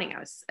was stunning.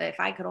 If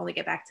I could only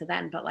get back to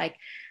then, but like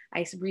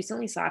I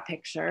recently saw a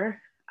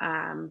picture.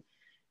 I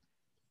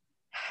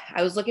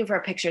was looking for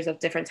pictures of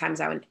different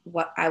times I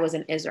was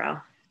in Israel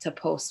to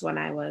post when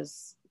I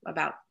was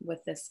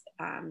with this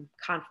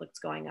conflict,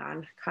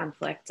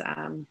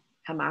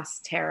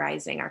 Hamas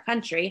terrorizing our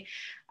country,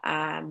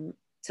 to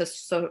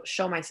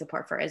show my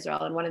support for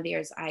Israel. And one of the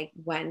years I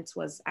went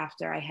was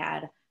after I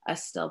had a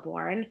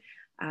stillborn.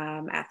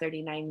 At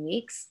 39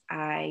 weeks,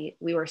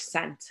 we were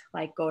sent,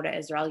 like, go to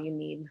Israel. You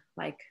need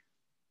like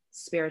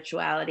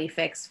spirituality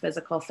fix,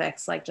 physical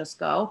fix, like just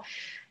go.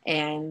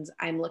 And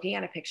I'm looking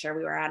at a picture.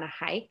 We were on a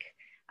hike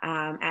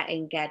at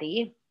En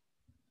Gedi,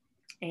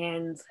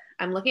 and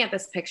I'm looking at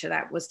this picture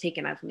that was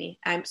taken of me.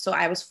 So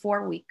I was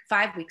 5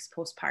 weeks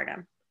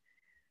postpartum,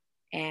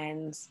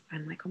 and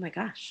I'm like, oh my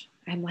gosh,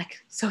 I'm like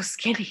so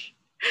skinny.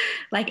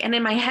 Like, and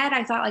in my head,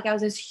 I thought like I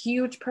was this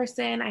huge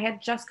person. I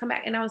had just come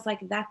back, and I was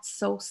like, that's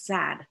so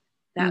sad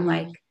that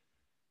like,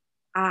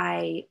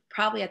 I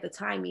probably at the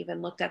time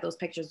even looked at those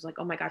pictures like,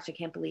 oh my gosh, I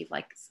can't believe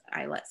like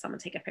I let someone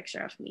take a picture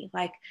of me.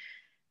 Like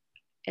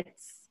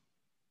it's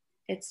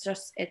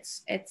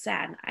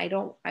sad.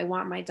 I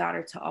want my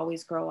daughter to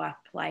always grow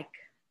up. Like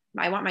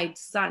I want my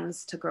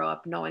sons to grow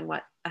up knowing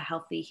what a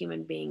healthy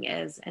human being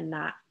is, and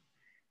not,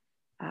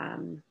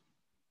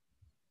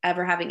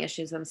 ever having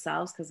issues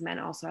themselves, because men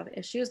also have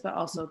issues, but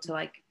also to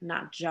like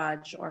not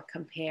judge or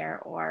compare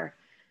or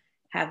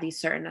have these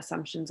certain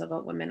assumptions of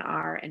what women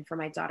are. And for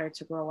my daughter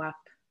to grow up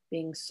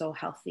being so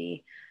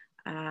healthy,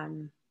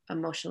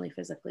 emotionally,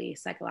 physically,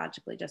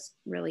 psychologically, just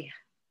really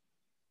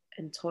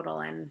in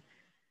total. And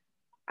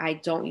I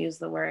don't use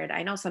the word,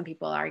 I know some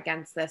people are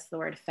against the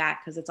word fat,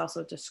 because it's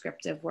also a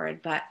descriptive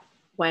word, but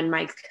when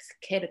my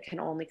kid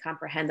can only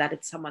comprehend that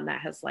it's someone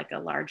that has like a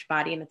large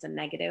body and it's a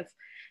negative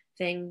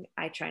thing,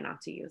 I try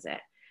not to use it.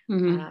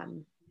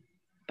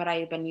 But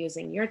I've been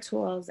using your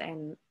tools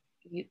and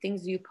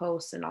things you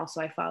post, and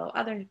also I follow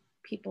other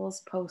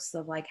people's posts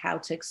of like how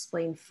to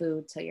explain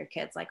food to your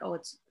kids. Like, oh,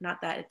 it's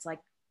not that it's like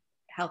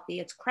healthy,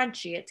 it's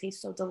crunchy, it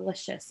tastes so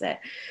delicious,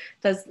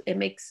 it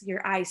makes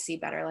your eyes see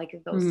better, like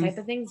those type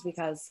of things,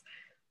 because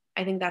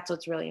I think that's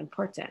what's really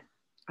important.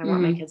 I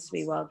want my kids to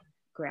be well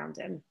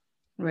grounded.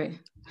 Right.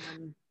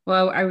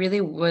 Well, I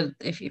really would,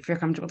 if you're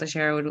comfortable to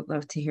share, I would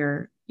love to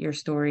hear your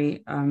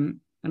story. I'm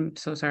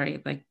so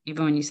sorry, like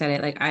even when you said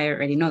it, like I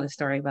already know the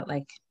story, but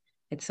like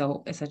it's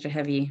such a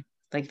heavy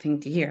like thing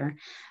to hear.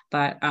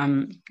 But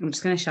I'm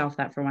just gonna shelf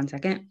that for 1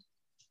 second.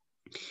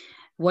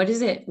 What does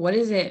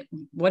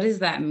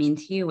that mean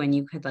to you when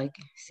you could like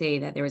say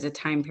that there was a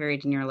time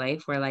period in your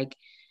life where like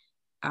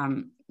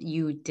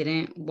you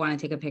didn't want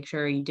to take a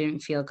picture, or you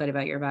didn't feel good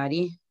about your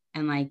body,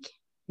 and like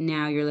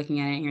now you're looking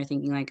at it and you're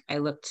thinking like, I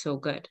looked so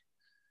good.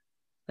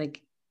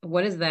 Like,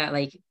 what is that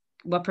like?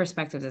 What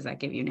perspective does that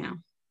give you now?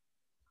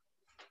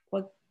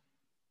 Well,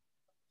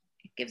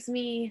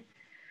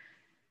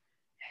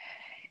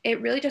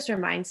 it really just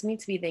reminds me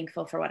to be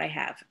thankful for what I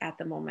have at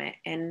the moment,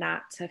 and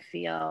not to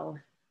feel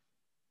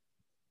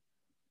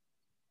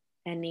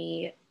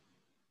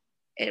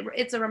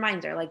it's a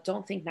reminder, like,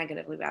 don't think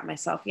negatively about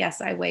myself. Yes,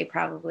 I weigh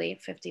probably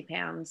 50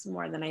 pounds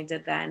more than I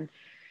did then,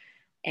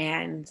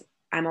 and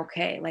I'm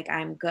okay. Like,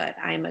 I'm good.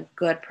 I'm a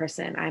good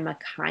person. I'm a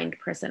kind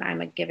person.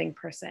 I'm a giving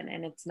person.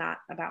 And it's not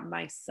about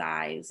my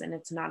size, and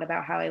it's not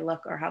about how I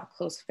look or how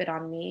clothes fit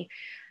on me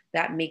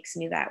that makes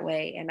me that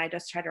way. And I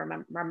just try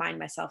to remind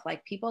myself,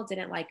 like, people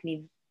didn't like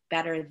me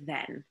better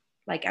then.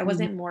 Like, I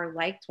wasn't more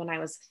liked when I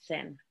was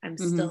thin. I'm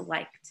still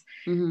liked.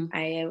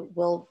 I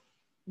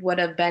would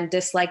have been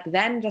disliked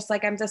then, just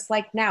like I'm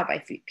disliked now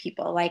by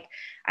people. Like,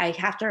 I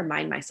have to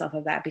remind myself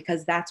of that,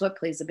 because that's what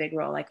plays a big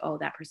role. Like, oh,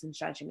 that person's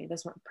judging me,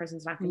 this one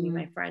person's not going to be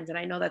my friend. And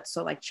I know that's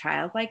so like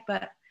childlike,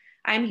 but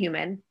I'm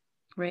human.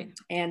 Right.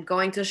 And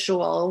going to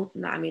shul,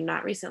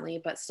 not recently,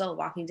 but still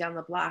walking down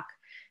the block,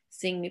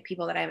 seeing new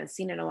people that I haven't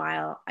seen in a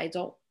while,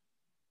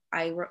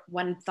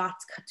 when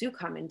thoughts do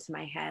come into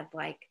my head,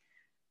 like,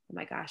 oh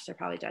my gosh, they're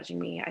probably judging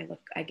me.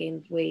 I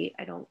gained weight.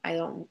 I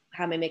don't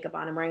have my makeup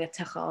on. I'm wearing a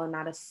tichel and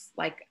not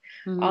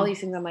all these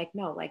things. I'm like,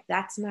 no, like,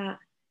 that's not.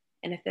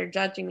 And if they're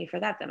judging me for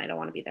that, then I don't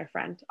want to be their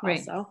friend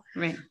also.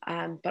 Right.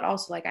 But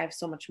also, like, I have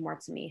so much more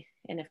to me.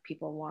 And if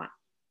people want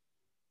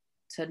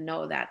to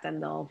know that,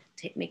 then they'll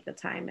make the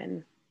time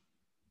and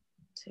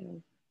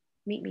to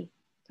meet me.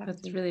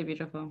 That's really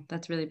beautiful.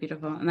 That's really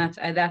beautiful. And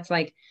that's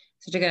like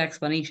such a good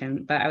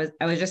explanation. But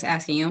I was just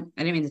asking you,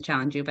 I didn't mean to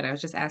challenge you, but I was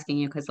just asking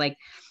you, because like,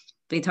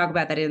 they talk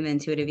about that in the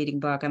intuitive eating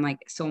book, and like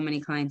so many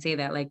clients say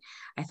that, like,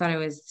 I thought I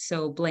was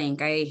so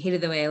blank, I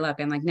hated the way I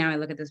look, and like now I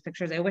look at those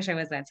pictures, I wish I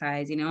was that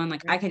size, and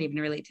like I could even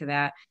relate to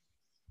that.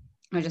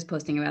 I was just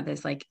posting about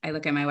this, like, I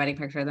look at my wedding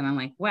pictures and I'm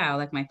like, wow,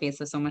 like my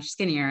face is so much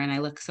skinnier and I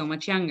look so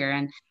much younger,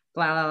 and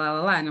blah blah blah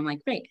blah blah. And I'm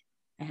like, great,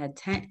 I had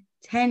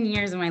 10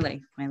 years of my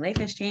life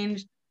has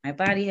changed, my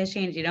body has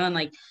changed, and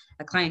like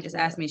a client just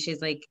asked me,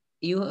 she's like,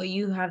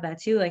 you have that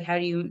too, like how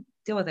do you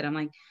deal with it? I'm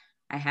like,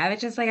 I have it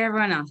just like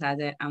everyone else has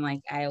it. I'm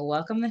like, I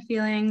welcome the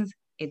feelings.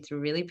 It's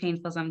really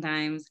painful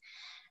sometimes.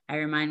 I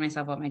remind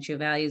myself what my true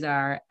values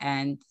are.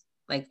 And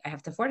like, I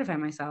have to fortify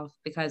myself,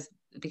 because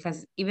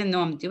even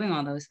though I'm doing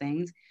all those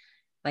things,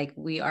 like,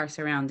 we are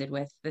surrounded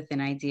with the thin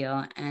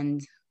ideal,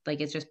 and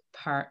like, it's just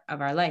part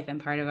of our life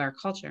and part of our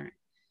culture.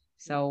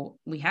 So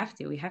we have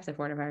to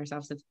fortify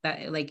ourselves. It's that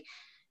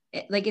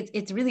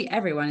it's really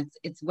everyone.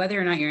 It's whether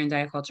or not you're in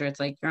diet culture.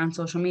 It's like, you're on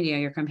social media,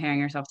 you're comparing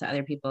yourself to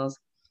other people's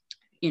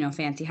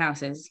fancy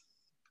houses,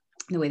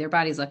 the way their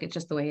bodies look. It's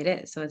just the way it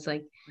is. So it's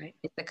like,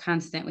 it's a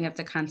constant, we have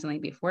to constantly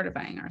be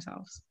fortifying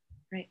ourselves.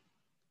 Right.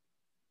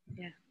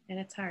 Yeah. And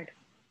it's hard.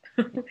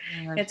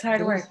 It's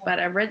hard work,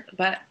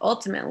 but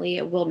ultimately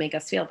it will make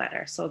us feel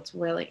better. So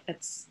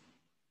it's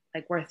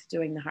like worth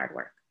doing the hard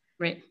work.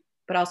 Right.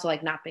 But also,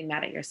 like, not being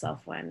mad at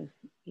yourself when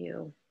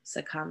you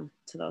succumb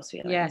to those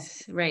feelings.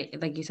 Yes, right.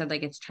 Like you said,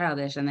 like, it's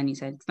childish, and then you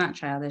said it's not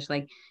childish.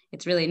 Like,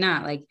 it's really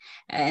not. Like,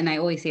 and I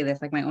always say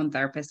this, like, my own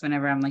therapist,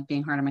 whenever I'm like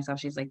being hard on myself,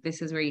 she's like,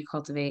 this is where you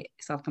cultivate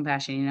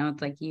self-compassion.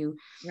 It's like you're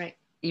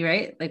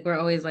right. Like, we're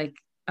always like,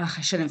 oh,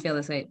 I shouldn't feel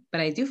this way,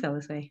 but I do feel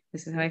this way.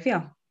 This is how I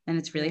feel, and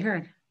it's really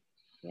hard.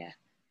 Yeah.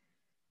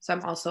 So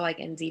I'm also like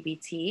in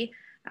DBT,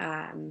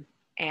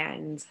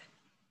 and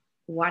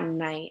one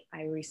night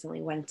I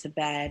recently went to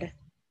bed.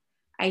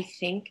 I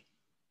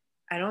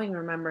don't even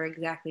remember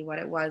exactly what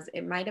it was.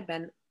 It might have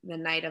been the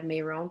night of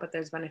Meron, but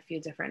there's been a few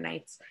different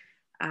nights.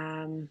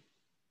 And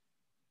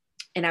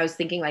I was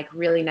thinking like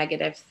really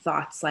negative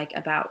thoughts, like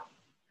about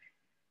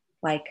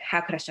like, how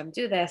could Hashem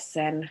do this?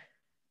 And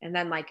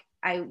then like,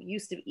 I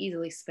used to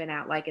easily spin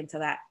out like into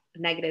that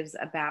negatives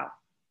about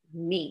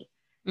me.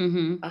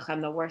 Ugh,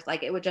 I'm the worst.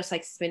 Like, it would just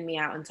like spin me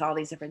out into all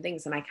these different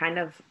things. And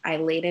I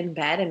laid in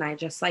bed and I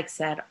just like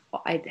said,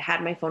 I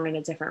had my phone in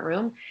a different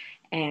room,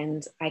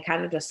 and I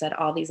kind of just said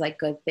all these like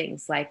good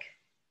things. Like,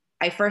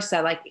 I first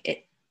said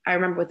like I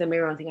remember with the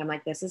mirror thing, I'm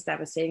like, this is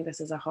devastating. This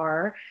is a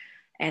horror.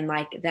 And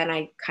like, then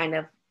I kind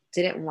of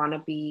didn't want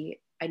to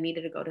I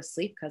needed to go to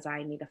sleep, because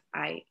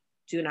I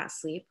do not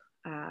sleep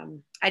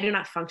I do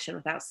not function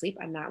without sleep.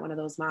 I'm not one of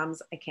those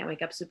moms. I can't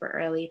wake up super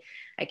early.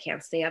 I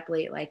can't stay up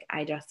late. Like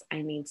I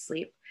need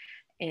sleep.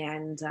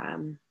 And,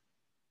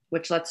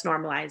 which let's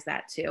normalize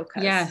that too.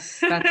 Yes,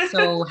 that's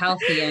so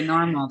healthy and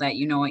normal that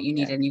you know what you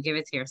need and you give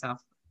it to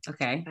yourself.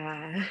 Okay.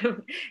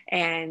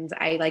 And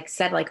I like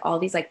said like all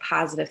these like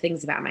positive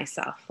things about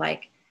myself.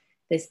 Like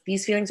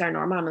these feelings are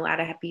normal. I'm allowed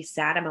to be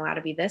sad. I'm allowed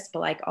to be this,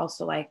 but like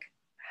also like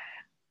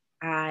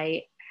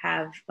I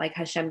have like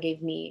Hashem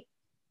gave me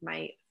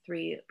my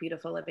 3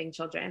 beautiful living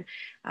children.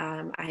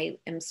 I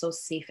am so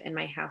safe in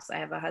my house. I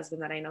have a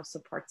husband that I know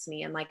supports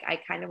me. And like, I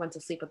kind of went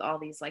to sleep with all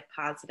these like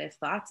positive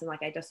thoughts. And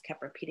like, I just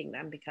kept repeating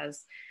them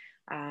because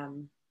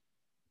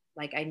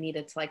like I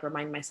needed to like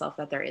remind myself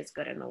that there is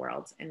good in the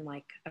world and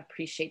like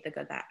appreciate the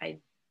good that I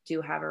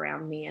do have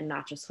around me and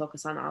not just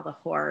focus on all the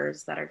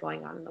horrors that are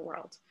going on in the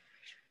world.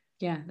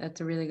 Yeah, that's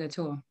a really good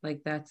tool.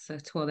 Like that's a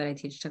tool that I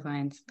teach to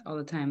clients all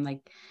the time.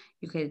 Like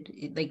you could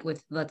like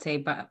with, let's say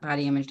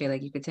body image day,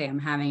 like you could say, I'm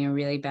having a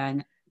really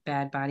bad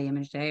body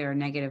image day or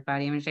negative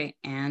body image day.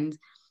 And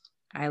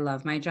I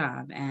love my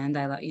job and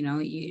I love,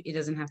 it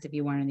doesn't have to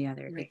be one or the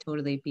other. It could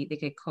totally be, they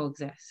could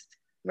coexist.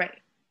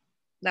 Right.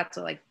 That's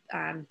what like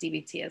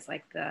DBT is,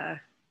 like the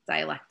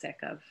dialectic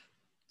of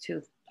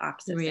 2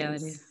 opposite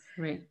reality. things.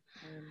 Right.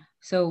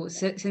 So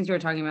since you were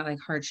talking about like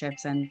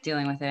hardships and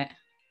dealing with it,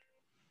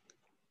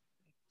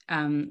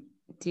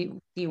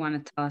 do you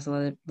want to tell us a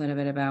little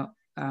bit about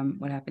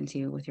what happened to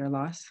you with your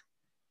loss?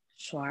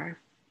 Sure.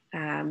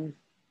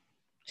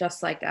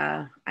 Just like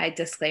a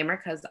disclaimer,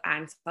 because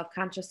I'm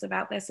self-conscious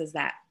about this, is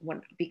that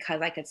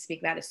because I could speak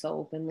about it so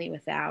openly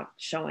without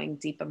showing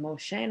deep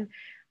emotion,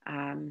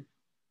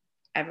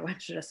 everyone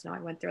should just know I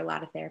went through a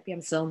lot of therapy.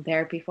 I'm still in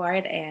therapy for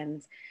it.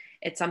 And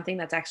it's something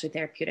that's actually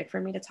therapeutic for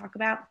me to talk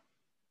about.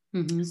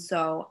 Mm-hmm.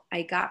 So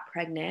I got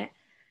pregnant,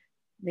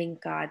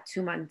 thank God,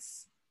 2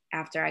 months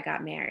after I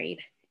got married.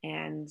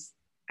 And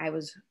I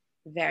was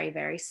very,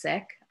 very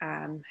sick,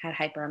 had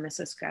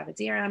hyperemesis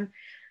gravidarum,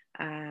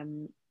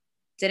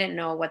 didn't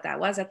know what that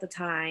was at the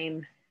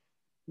time.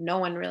 No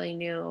one really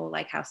knew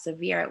like how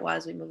severe it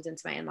was. We moved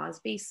into my in-laws'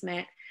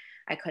 basement.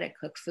 I couldn't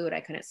cook food.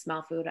 I couldn't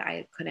smell food.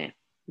 I couldn't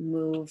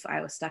move.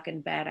 I was stuck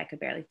in bed. I could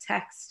barely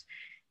text,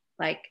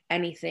 like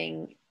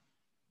anything.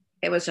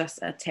 It was just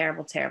a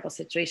terrible, terrible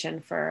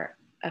situation for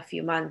a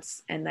few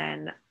months. And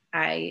then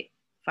I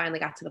finally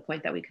got to the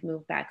point that we could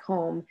move back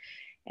home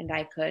and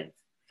I could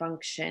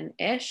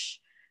function-ish.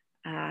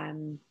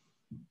 And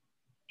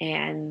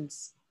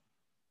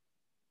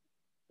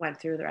went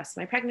through the rest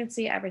of my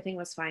pregnancy. Everything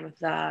was fine with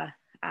the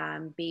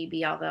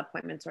baby. All the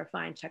appointments were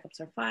fine. Checkups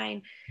were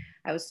fine.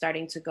 I was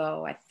starting to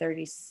go at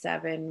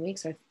 37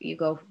 weeks, or you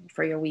go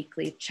for your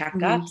weekly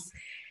checkups. Mm-hmm.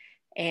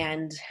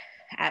 And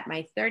at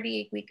my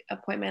 38-week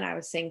appointment, I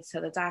was saying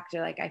to the doctor,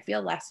 like, I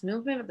feel less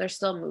movement, but there's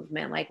still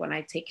movement. Like when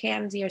I take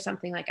candy or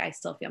something, like I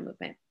still feel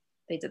movement.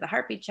 They did the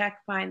heartbeat check.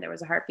 Fine. There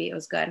was a heartbeat. It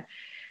was good.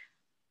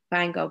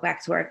 Fine. Go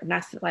back to work.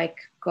 Nothing, like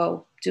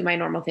go do my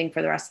normal thing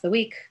for the rest of the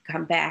week,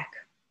 come back.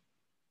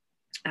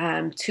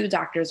 2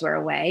 doctors were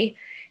away.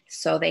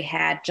 So they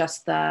had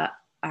just the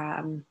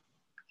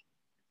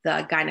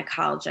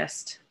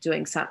gynecologist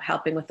doing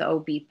helping with the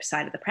OB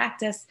side of the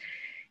practice.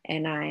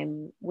 And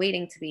I'm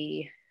waiting to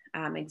be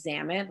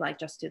examined, like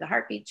just do the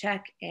heartbeat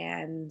check.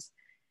 And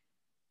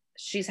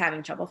she's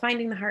having trouble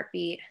finding the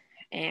heartbeat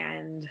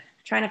and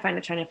trying to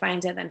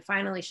find it. Then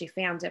finally she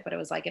found it, but it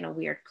was like in a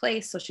weird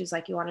place. So she's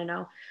like, you want to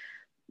know,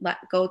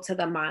 go to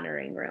the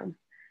monitoring room.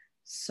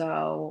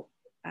 So,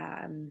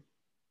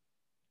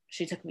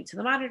 she took me to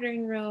the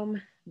monitoring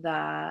room.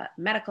 The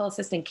medical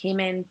assistant came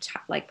in,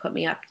 like put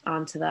me up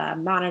onto the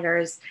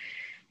monitors,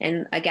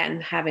 and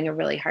again, having a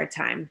really hard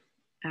time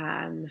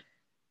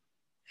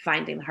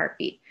finding the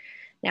heartbeat.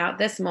 Now at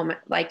this moment,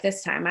 like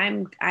this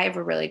time, I have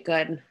a really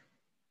good,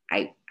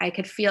 I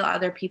could feel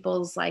other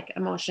people's like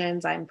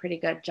emotions. I'm pretty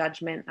good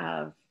judgment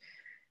of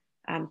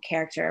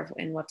character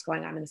and what's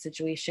going on in the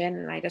situation.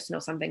 And I just know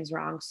something's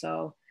wrong.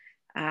 So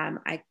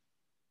I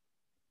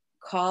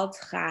called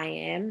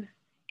Chaim,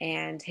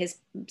 and his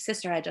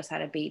sister had just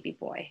had a baby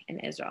boy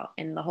in Israel,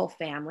 and the whole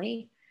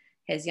family,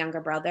 his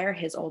younger brother,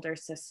 his older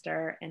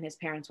sister, and his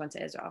parents went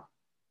to Israel.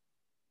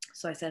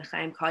 So I said,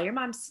 Chaim, call your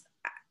mom.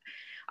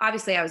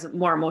 Obviously I was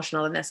more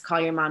emotional than this.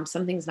 Call your mom.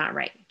 Something's not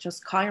right.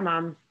 Just call your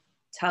mom.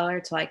 Tell her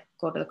to like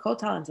go to the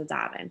kotel and to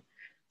daven.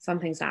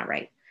 Something's not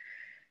right.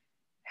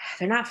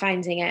 They're not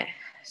finding it.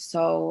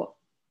 So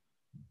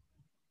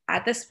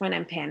at this point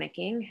I'm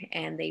panicking,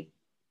 and they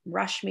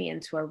rush me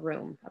into a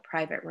room, a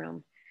private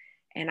room.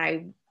 And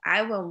I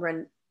will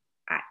run.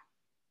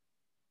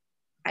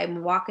 I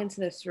walk into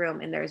this room,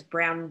 and there's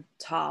brown,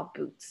 tall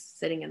boots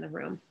sitting in the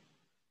room.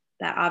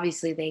 That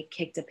obviously they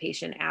kicked a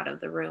patient out of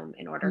the room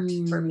in order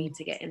for me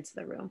to get into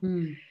the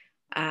room.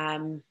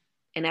 And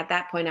at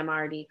that point, I'm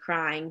already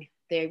crying.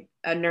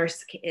 A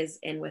nurse is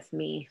in with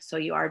me, so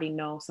you already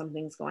know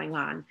something's going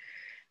on.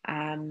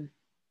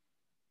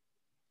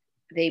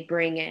 They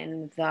bring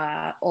in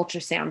the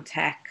ultrasound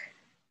tech,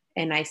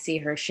 and I see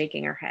her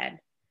shaking her head.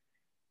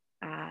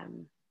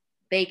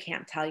 they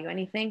can't tell you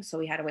anything. So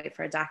we had to wait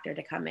for a doctor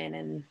to come in,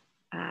 and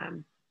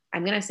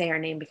I'm going to say her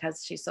name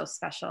because she's so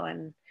special.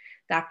 And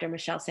Dr.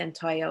 Michelle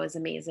Santoyo is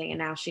amazing. And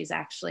now she's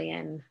actually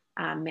in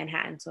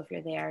Manhattan. So if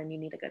you're there and you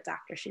need a good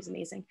doctor, she's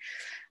amazing.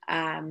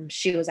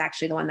 She was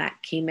actually the one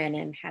that came in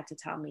and had to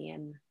tell me.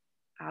 And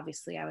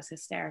obviously I was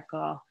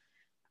hysterical.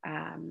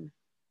 And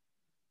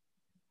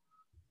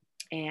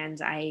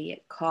I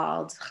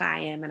called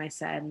Chaim and I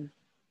said,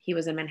 he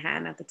was in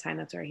Manhattan at the time,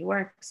 that's where he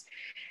works,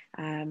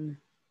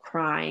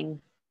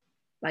 crying,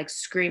 like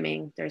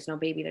screaming, there's no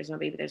baby, there's no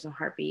baby, there's no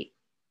heartbeat.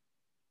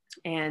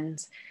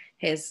 And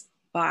his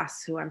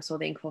boss, who I'm so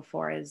thankful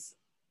for, is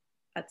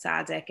a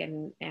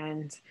tzaddik,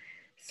 and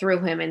threw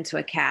him into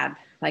a cab,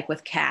 like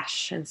with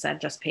cash, and said,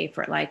 just pay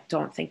for it. Like,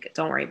 don't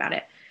worry about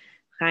it.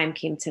 Chaim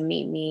came to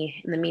meet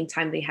me. In the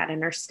meantime, they had a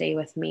nurse stay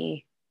with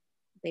me.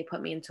 They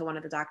put me into one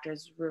of the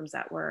doctor's rooms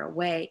that were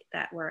away,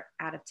 that were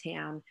out of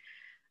town.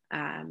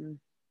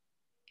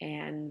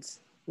 And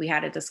we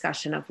had a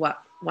discussion of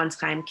what, once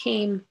Chaim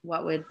came,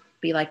 what would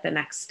be like the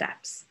next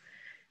steps.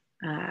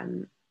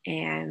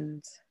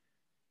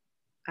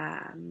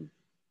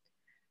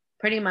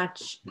 Pretty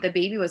much the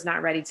baby was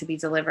not ready to be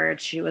delivered.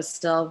 She was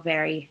still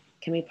very,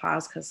 can we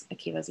pause? Because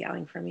Akiva's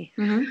yelling for me.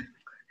 Mm-hmm.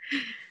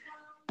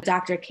 The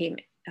doctor came,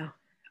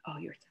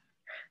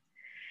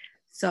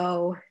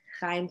 so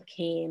Chaim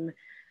came,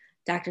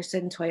 Dr.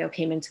 Santoyo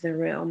came into the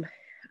room,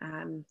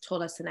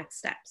 told us the next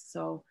steps.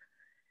 So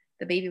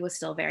the baby was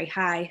still very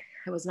high.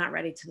 I was not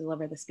ready to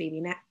deliver this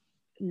baby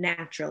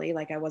naturally.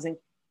 Like I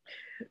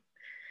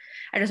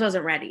just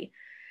wasn't ready.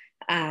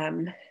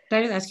 Can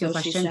I just ask you a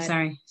question?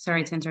 Said,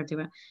 sorry to interrupt you,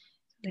 but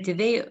did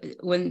they,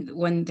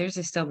 when there's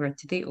a stillbirth,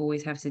 do they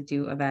always have to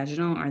do a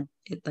vaginal, or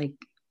it, like,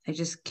 I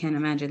just can't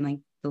imagine like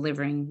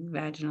delivering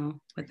vaginal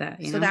with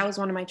that, so that was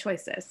one of my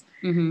choices.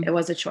 Mm-hmm. It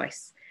was a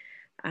choice.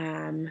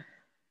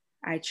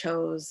 I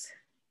chose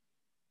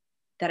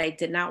that I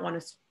did not want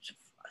to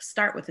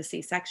start with a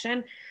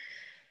C-section.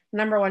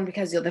 Number one,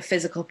 because the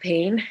physical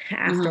pain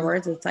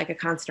afterwards, it's like a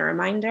constant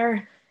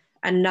reminder,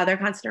 another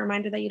constant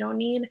reminder that you don't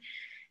need.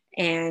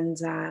 And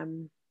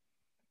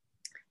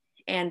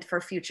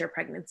for future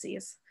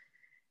pregnancies,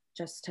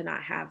 just to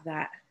not have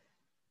that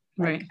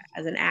like,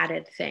 as an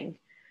added thing.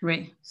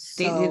 Right.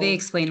 So, did they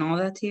explain all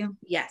that to you?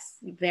 Yes,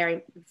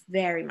 very,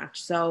 very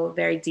much so.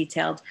 Very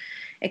detailed.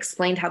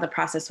 Explained how the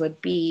process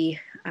would be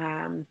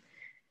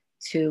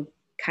to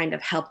kind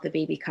of help the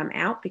baby come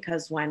out,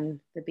 because when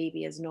the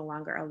baby is no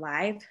longer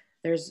alive,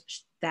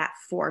 there's that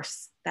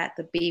force that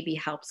the baby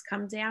helps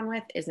come down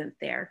with isn't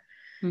there.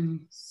 Mm-hmm.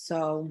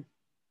 So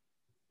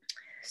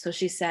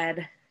she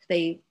said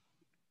they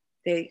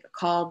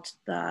called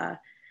the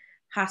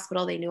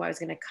hospital. They knew I was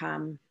going to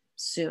come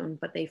soon,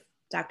 but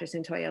Dr.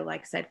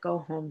 Santoyo said, go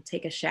home,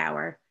 take a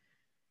shower,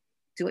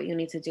 do what you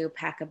need to do,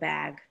 pack a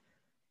bag,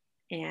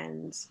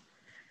 and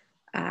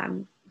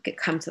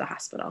come to the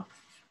hospital.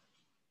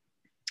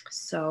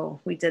 So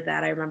we did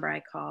that. I remember I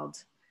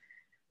called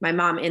my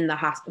mom in the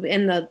hospital,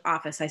 in the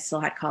office. I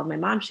still had called my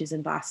mom. She's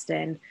in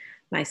Boston.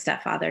 My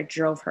stepfather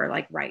drove her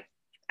right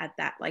at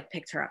that,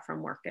 picked her up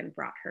from work and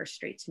brought her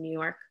straight to New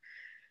York.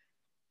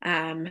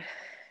 And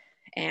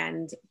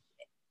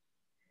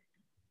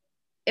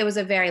it was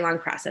a very long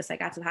process. I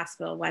got to the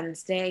hospital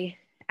Wednesday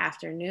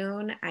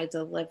afternoon. I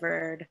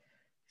delivered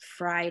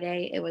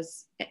Friday. It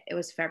was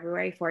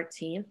February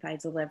 14th. I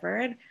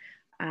delivered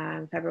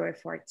February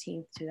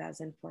 14th,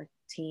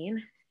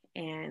 2014.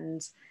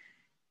 And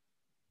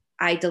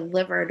I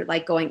delivered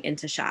going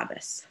into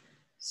Shabbos.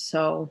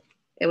 So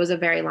it was a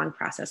very long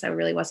process. I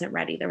really wasn't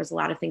ready. There was a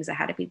lot of things that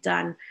had to be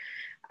done.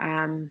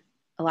 A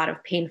lot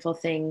of painful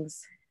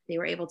things. They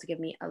were able to give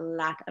me a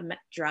lot of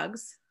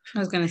drugs. I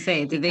was going to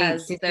say,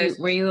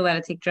 were you allowed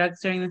to take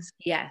drugs during this?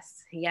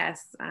 Yes.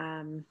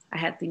 I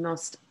had the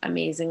most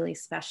amazingly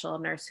special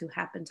nurse who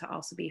happened to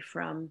also be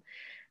from,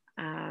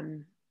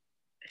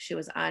 she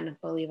was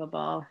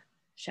unbelievable.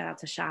 Shout out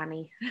to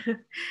Shani.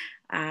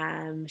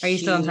 Are you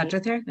still in touch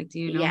with her? Do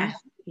you know her?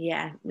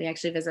 Yeah. We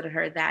actually visited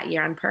her that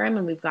year on Purim,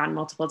 and we've gone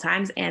multiple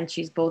times, and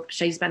she's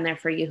been there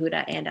for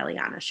Yehuda and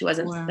Eliana. She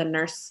wasn't the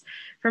nurse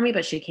for me,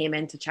 but she came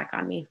in to check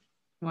on me.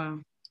 Wow.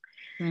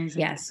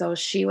 Amazing. Yeah, so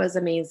she was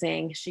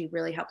amazing. She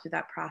really helped through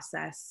that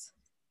process.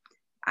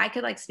 I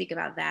could speak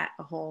about that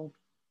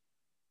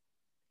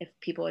if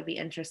people would be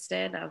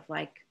interested of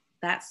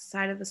that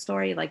side of the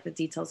story, the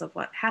details of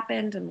what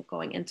happened and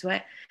going into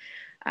it.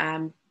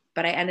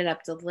 But I ended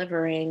up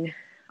delivering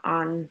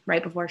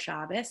right before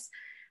Shabbos.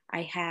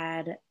 I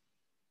had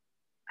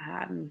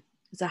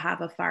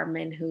Zahava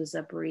Farman, who's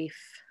a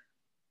brief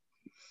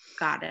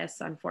goddess.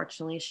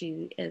 Unfortunately,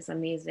 she is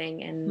amazing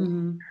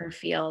in her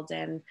field,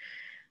 and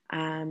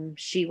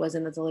she was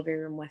in the delivery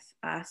room with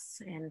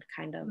us and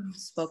kind of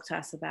spoke to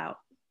us about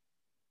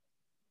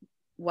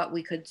what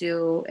we could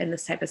do in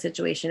this type of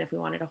situation, if we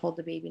wanted to hold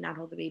the baby, not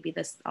hold the baby,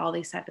 all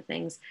these type of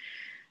things.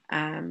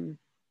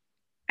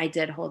 I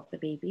did hold the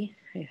baby.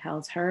 I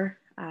held her.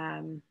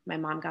 My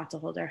mom got to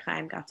hold her.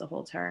 Chaim got to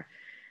hold her.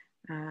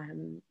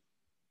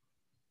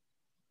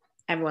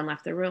 Everyone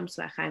left the room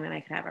so that Chaim and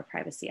I could have our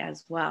privacy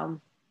as well.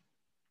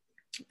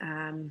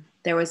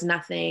 There was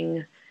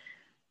nothing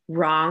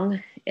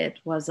wrong. It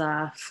was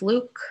a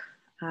fluke.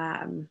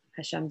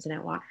 Hashem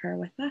didn't want her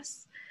with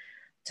us.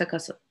 Took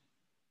us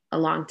a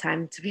long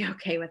time to be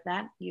okay with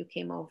that. You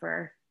came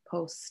over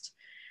post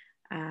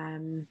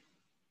and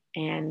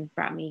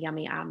brought me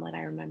yummy omelet,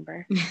 I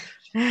remember,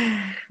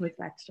 with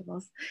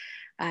vegetables.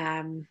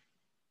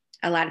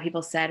 A lot of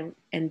people said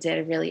and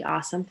did really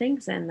awesome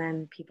things, and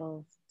then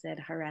people did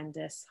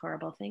horrendous,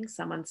 horrible things.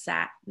 Someone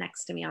sat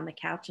next to me on the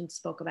couch and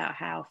spoke about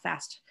how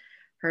fast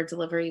her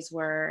deliveries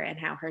were and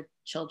how her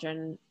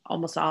children,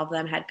 almost all of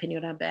them, had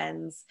pinata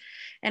bends.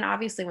 And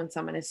obviously when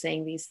someone is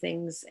saying these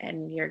things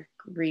and you're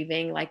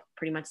grieving, like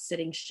pretty much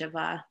sitting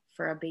Shiva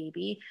for a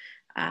baby,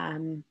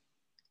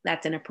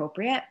 that's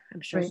inappropriate.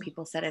 I'm sure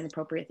people said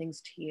inappropriate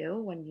things to you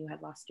when you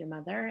had lost your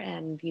mother,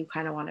 and you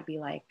kind of want to be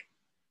like,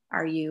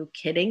 are you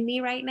kidding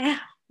me right now?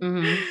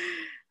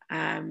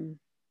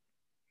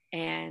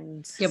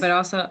 And yeah, but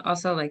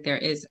also like there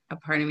is a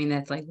part of me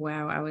that's like,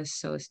 wow, I was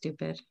so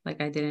stupid.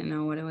 Like I didn't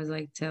know what it was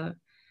like to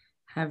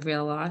have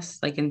real loss,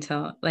 like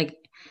until like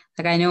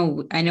I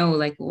know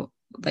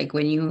like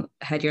when you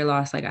had your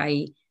loss, like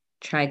I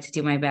tried to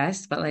do my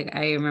best, but like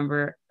I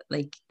remember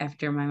like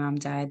after my mom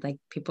died, like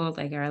people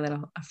like are a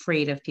little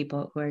afraid of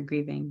people who are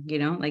grieving, you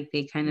know, like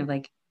they kind of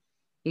like,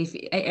 if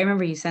I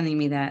remember you sending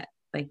me that,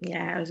 like,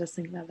 yeah, I was just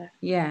thinking about that.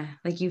 Yeah,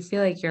 like you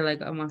feel like you're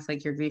like almost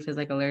like your grief is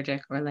like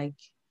allergic, or like,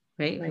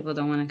 right? People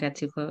don't want to get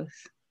too close.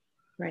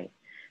 Right.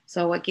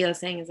 So what Gila's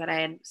saying is that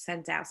I had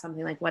sent out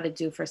something like what to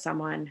do for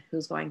someone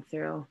who's going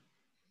through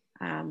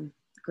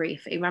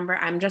grief. Remember,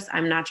 I'm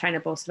not trying to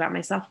boast about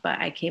myself, but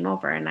I came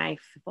over and I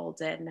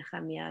folded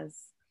Nehemiah's,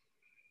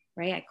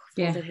 right? I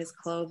folded his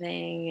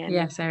clothing. And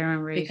yes, I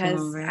remember.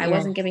 Because I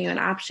wasn't giving you an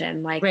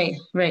option. Like,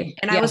 right.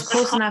 And I was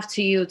close enough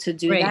to you to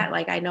do that.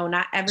 Like, I know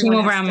not everyone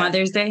came over on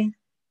Mother's Day.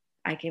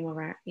 I came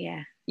over.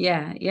 Yeah.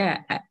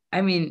 Yeah.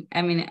 I mean,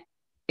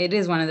 it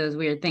is one of those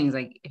weird things.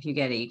 Like, if you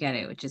get it, you get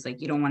it, which is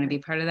like, you don't want to be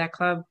part of that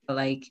club. But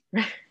like,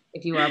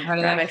 if you are part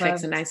of Rabbi that club.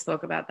 Fix and I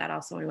spoke about that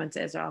also when we went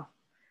to Israel.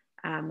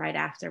 Right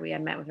after we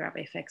had met with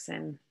Rabbi Fix,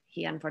 and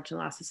he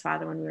unfortunately lost his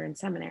father when we were in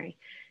seminary.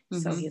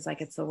 So he's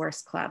like, it's the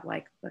worst club,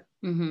 like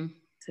to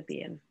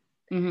be in.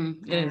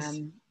 It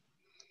is.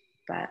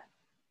 But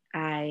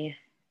I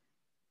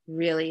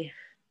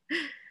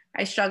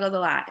struggled a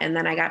lot. And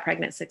then I got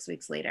pregnant 6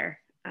 weeks later.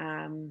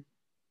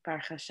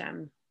 Baruch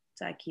Hashem,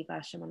 to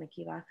Akiva, Shimon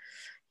Akiva.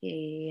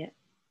 He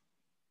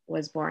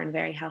was born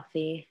very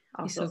healthy,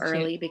 also so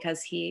early,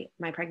 because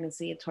my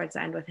pregnancy towards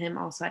the end with him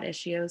also had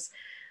issues.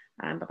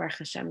 But Baruch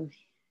Hashem,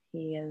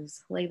 he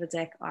is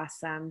levadik,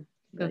 awesome,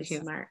 really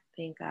smart,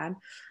 thank God.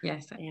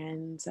 Yes.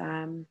 And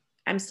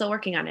I'm still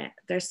working on it.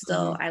 There's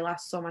still, I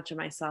lost so much of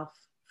myself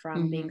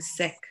from being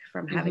sick,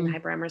 from having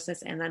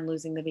hyperemesis, and then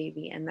losing the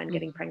baby, and then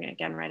getting pregnant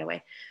again right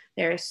away.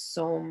 There is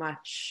so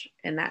much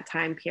in that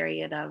time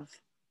period of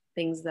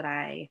things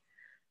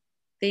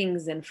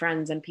and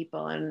friends and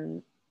people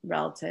and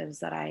relatives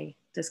that I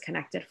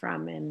disconnected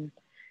from, and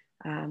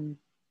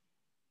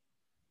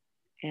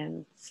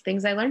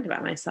things I learned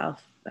about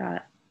myself.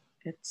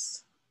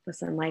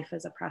 Life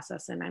is a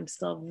process, and I'm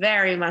still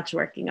very much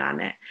working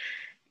on it.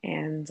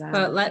 And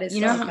but it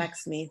still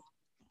affects me.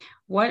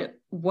 What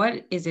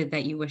is it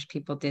that you wish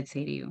people did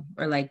say to you,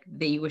 or like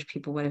that you wish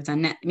people would have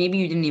done? Maybe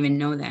you didn't even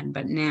know then,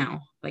 but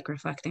now, like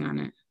reflecting on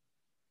it.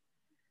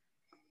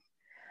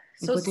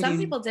 So some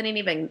people didn't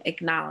even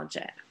acknowledge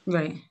it.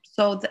 Right.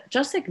 So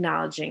just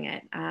acknowledging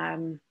it,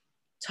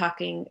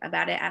 talking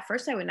about it. At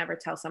first, I would never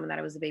tell someone that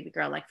I was a baby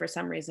girl. Like for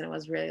some reason, it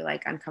was really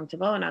like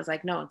uncomfortable. And I was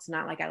like, no, it's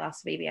not like I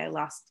lost a baby. I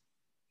lost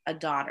a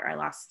daughter.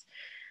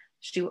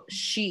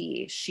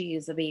 She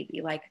is a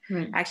baby. Like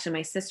actually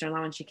my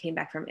sister-in-law, when she came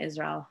back from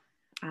Israel,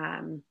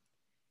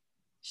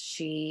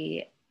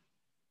 she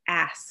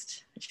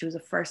was the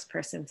first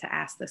person to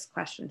ask this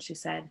question. She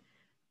said,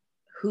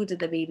 who did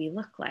the baby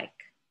look like?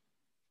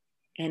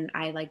 And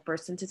I like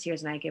burst into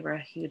tears, and I gave her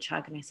a huge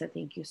hug, and I said,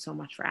 thank you so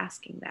much for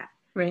asking that.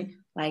 Right.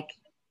 Like,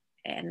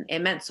 and it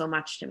meant so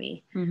much to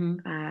me.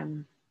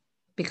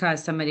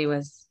 Because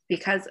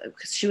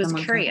she was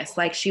curious.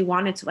 Like she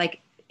wanted to, like,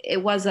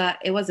 it was a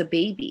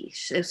baby.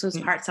 This was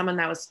someone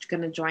that was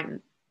going to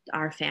join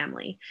our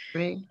family.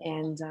 Right.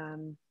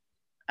 And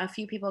a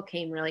few people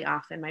came really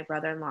often. My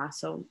brother-in-law,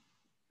 so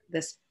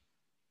this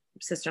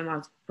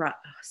sister-in-law's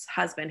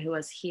husband who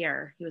was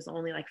here, he was the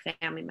only like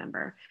family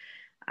member.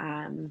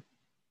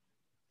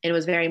 It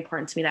was very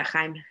important to me that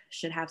Chaim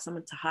should have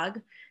someone to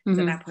hug. Because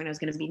at that point I was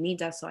going to be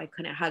Nida, so I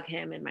couldn't hug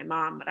him, and my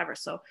mom, whatever.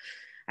 So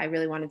I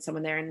really wanted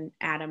someone there, and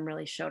Adam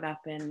really showed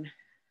up and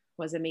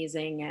was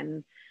amazing,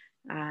 and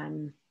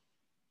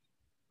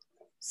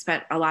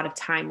spent a lot of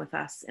time with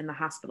us in the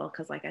hospital.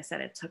 Because like I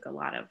said, it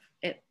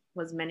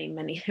was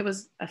it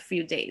was a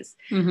few days.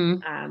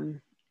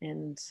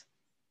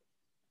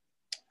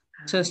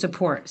 So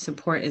support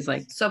is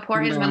like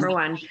number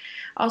one.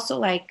 Also,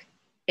 like,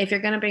 if you're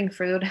going to bring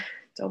food,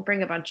 don't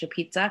bring a bunch of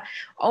pizza,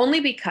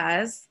 only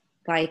because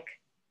like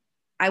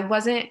I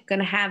wasn't going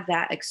to have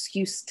that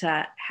excuse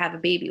to have a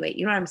baby weight.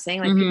 You know what I'm saying?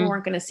 Like people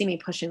weren't going to see me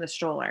pushing the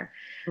stroller.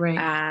 Right.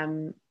 I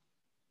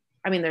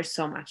mean, there's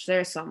so much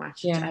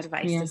advice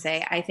to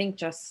say. I think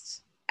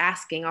just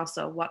asking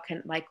also what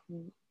can I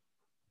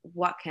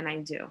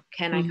do?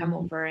 Can I come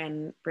over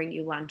and bring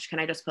you lunch? Can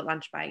I just put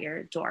lunch by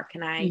your door?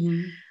 Can I,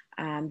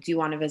 do you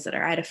want a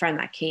visitor? I had a friend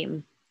that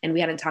came and we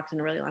hadn't talked in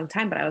a really long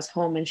time, but I was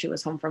home and she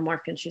was home from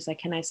work and she's like,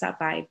 can I stop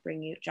by,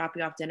 drop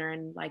you off dinner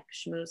and like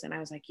schmooze? And I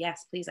was like,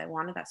 yes, please. I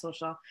wanted that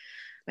social.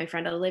 My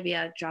friend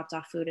Olivia dropped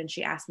off food and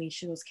she asked me,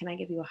 she goes, can I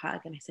give you a hug?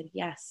 And I said,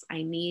 yes,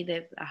 I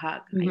needed a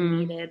hug. I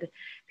needed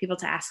people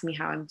to ask me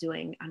how I'm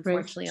doing.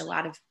 Unfortunately, a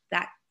lot of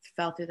that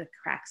fell through the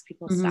cracks.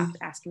 People stopped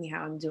asking me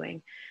how I'm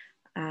doing.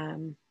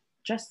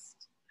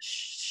 Just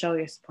show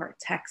your support,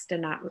 text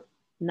and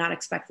not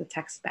expect the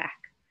text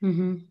back.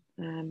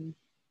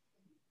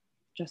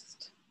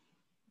 Just,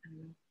 I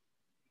don't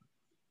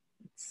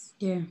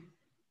know.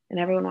 And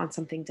everyone wants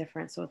something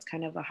different. So it's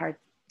kind of a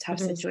tough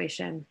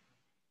situation,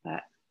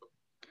 but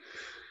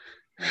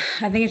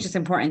I think it's just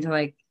important to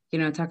like,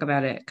 talk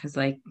about it. Cause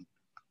like,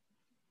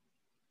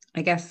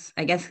 I guess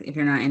if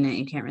you're not in it,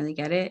 you can't really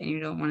get it and you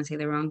don't want to say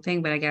the wrong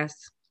thing, but I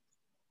guess,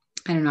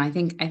 I don't know. I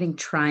think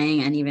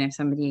trying, and even if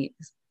somebody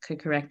could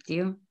correct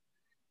you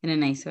in a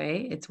nice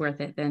way, it's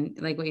worth it. Then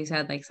like what you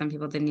said, like some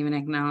people didn't even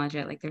acknowledge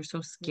it. Like they're so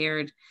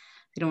scared.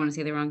 They don't want to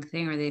say the wrong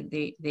thing, or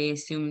they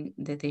assume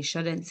that they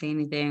shouldn't say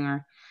anything,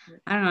 or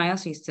I don't know. I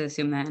also used to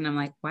assume that. And I'm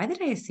like, why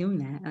did I assume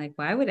that? Like,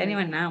 why would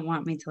anyone not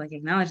want me to like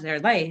acknowledge their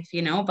life,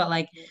 but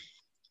like,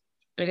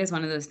 it is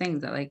one of those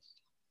things that like,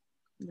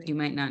 you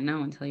might not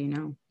know until you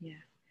know. Yeah.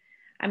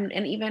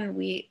 And even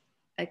we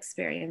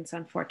experienced,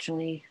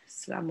 unfortunately,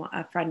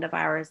 a friend of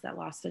ours that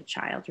lost a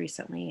child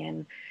recently.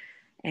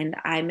 And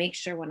I make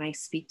sure when I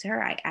speak to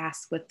her, I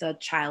ask with the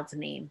child's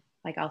name.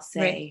 Like I'll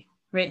say,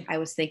 right. I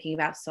was thinking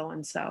about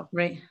so-and-so.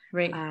 Right.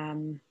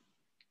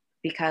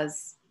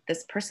 Because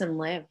this person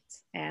lived,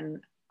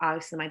 and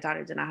obviously my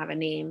daughter did not have a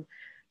name.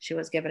 She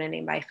was given a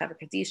name by Chevra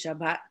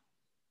Kadisha,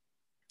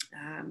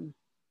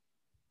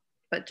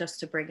 but just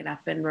to bring it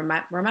up and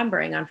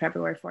remembering on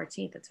February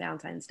 14th, it's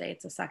Valentine's Day.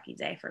 It's a sucky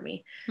day for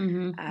me.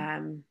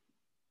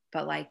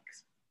 But like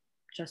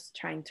just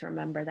trying to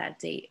remember that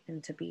date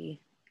and to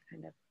be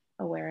kind of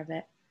aware of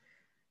it.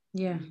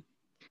 Yeah.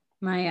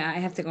 I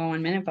have to go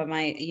 1 minute, but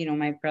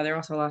my brother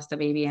also lost a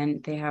baby,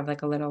 and they have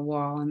like a little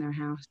wall in their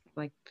house.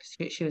 Like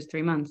she was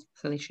 3 months.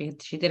 So like she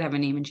did have a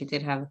name and she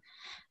did have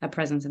a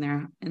presence in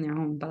their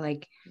home. But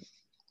like,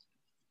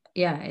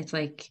 yeah, it's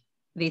like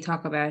they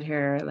talk about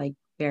her like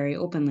very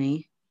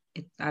openly.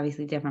 It's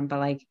obviously different, but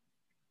like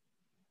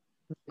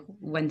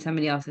when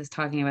somebody else is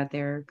talking about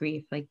their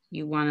grief, like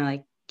you want to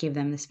like give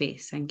them the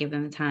space and give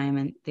them the time,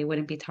 and they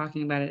wouldn't be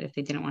talking about it if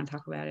they didn't want to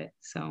talk about it.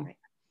 So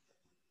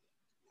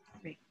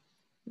right.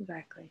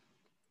 Exactly.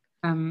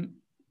 I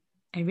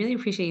really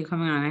appreciate you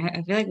coming on.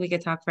 I feel like we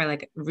could talk for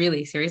like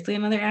really seriously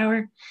another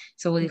hour.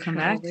 So will you come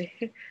back?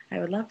 I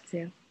would love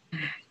to.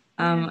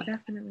 Yeah,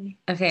 definitely.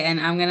 Okay. And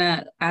I'm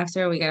gonna,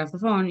 after we get off the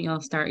phone, you'll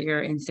start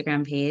your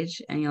Instagram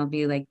page and you'll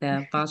be like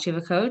the Bal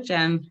Shiva coach,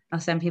 and I'll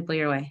send people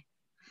your way.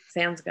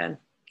 Sounds good.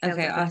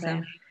 Okay.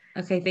 Awesome.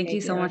 Okay. Thank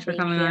you so much for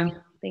coming on.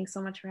 Thanks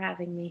so much for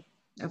having me.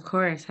 Of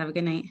course. Have a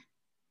good night.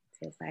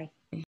 Bye.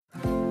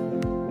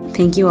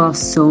 Thank you all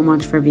so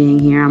much for being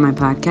here on my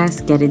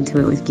podcast, Get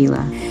Into It with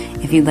Gila.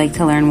 If you'd like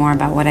to learn more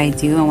about what I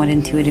do and what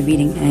intuitive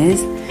eating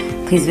is,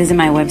 please visit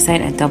my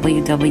website at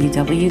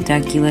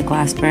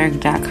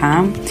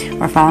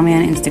www.gilaglassberg.com or follow me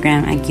on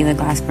Instagram at Gila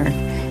Glassberg.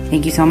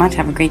 Thank you so much.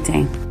 Have a great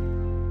day.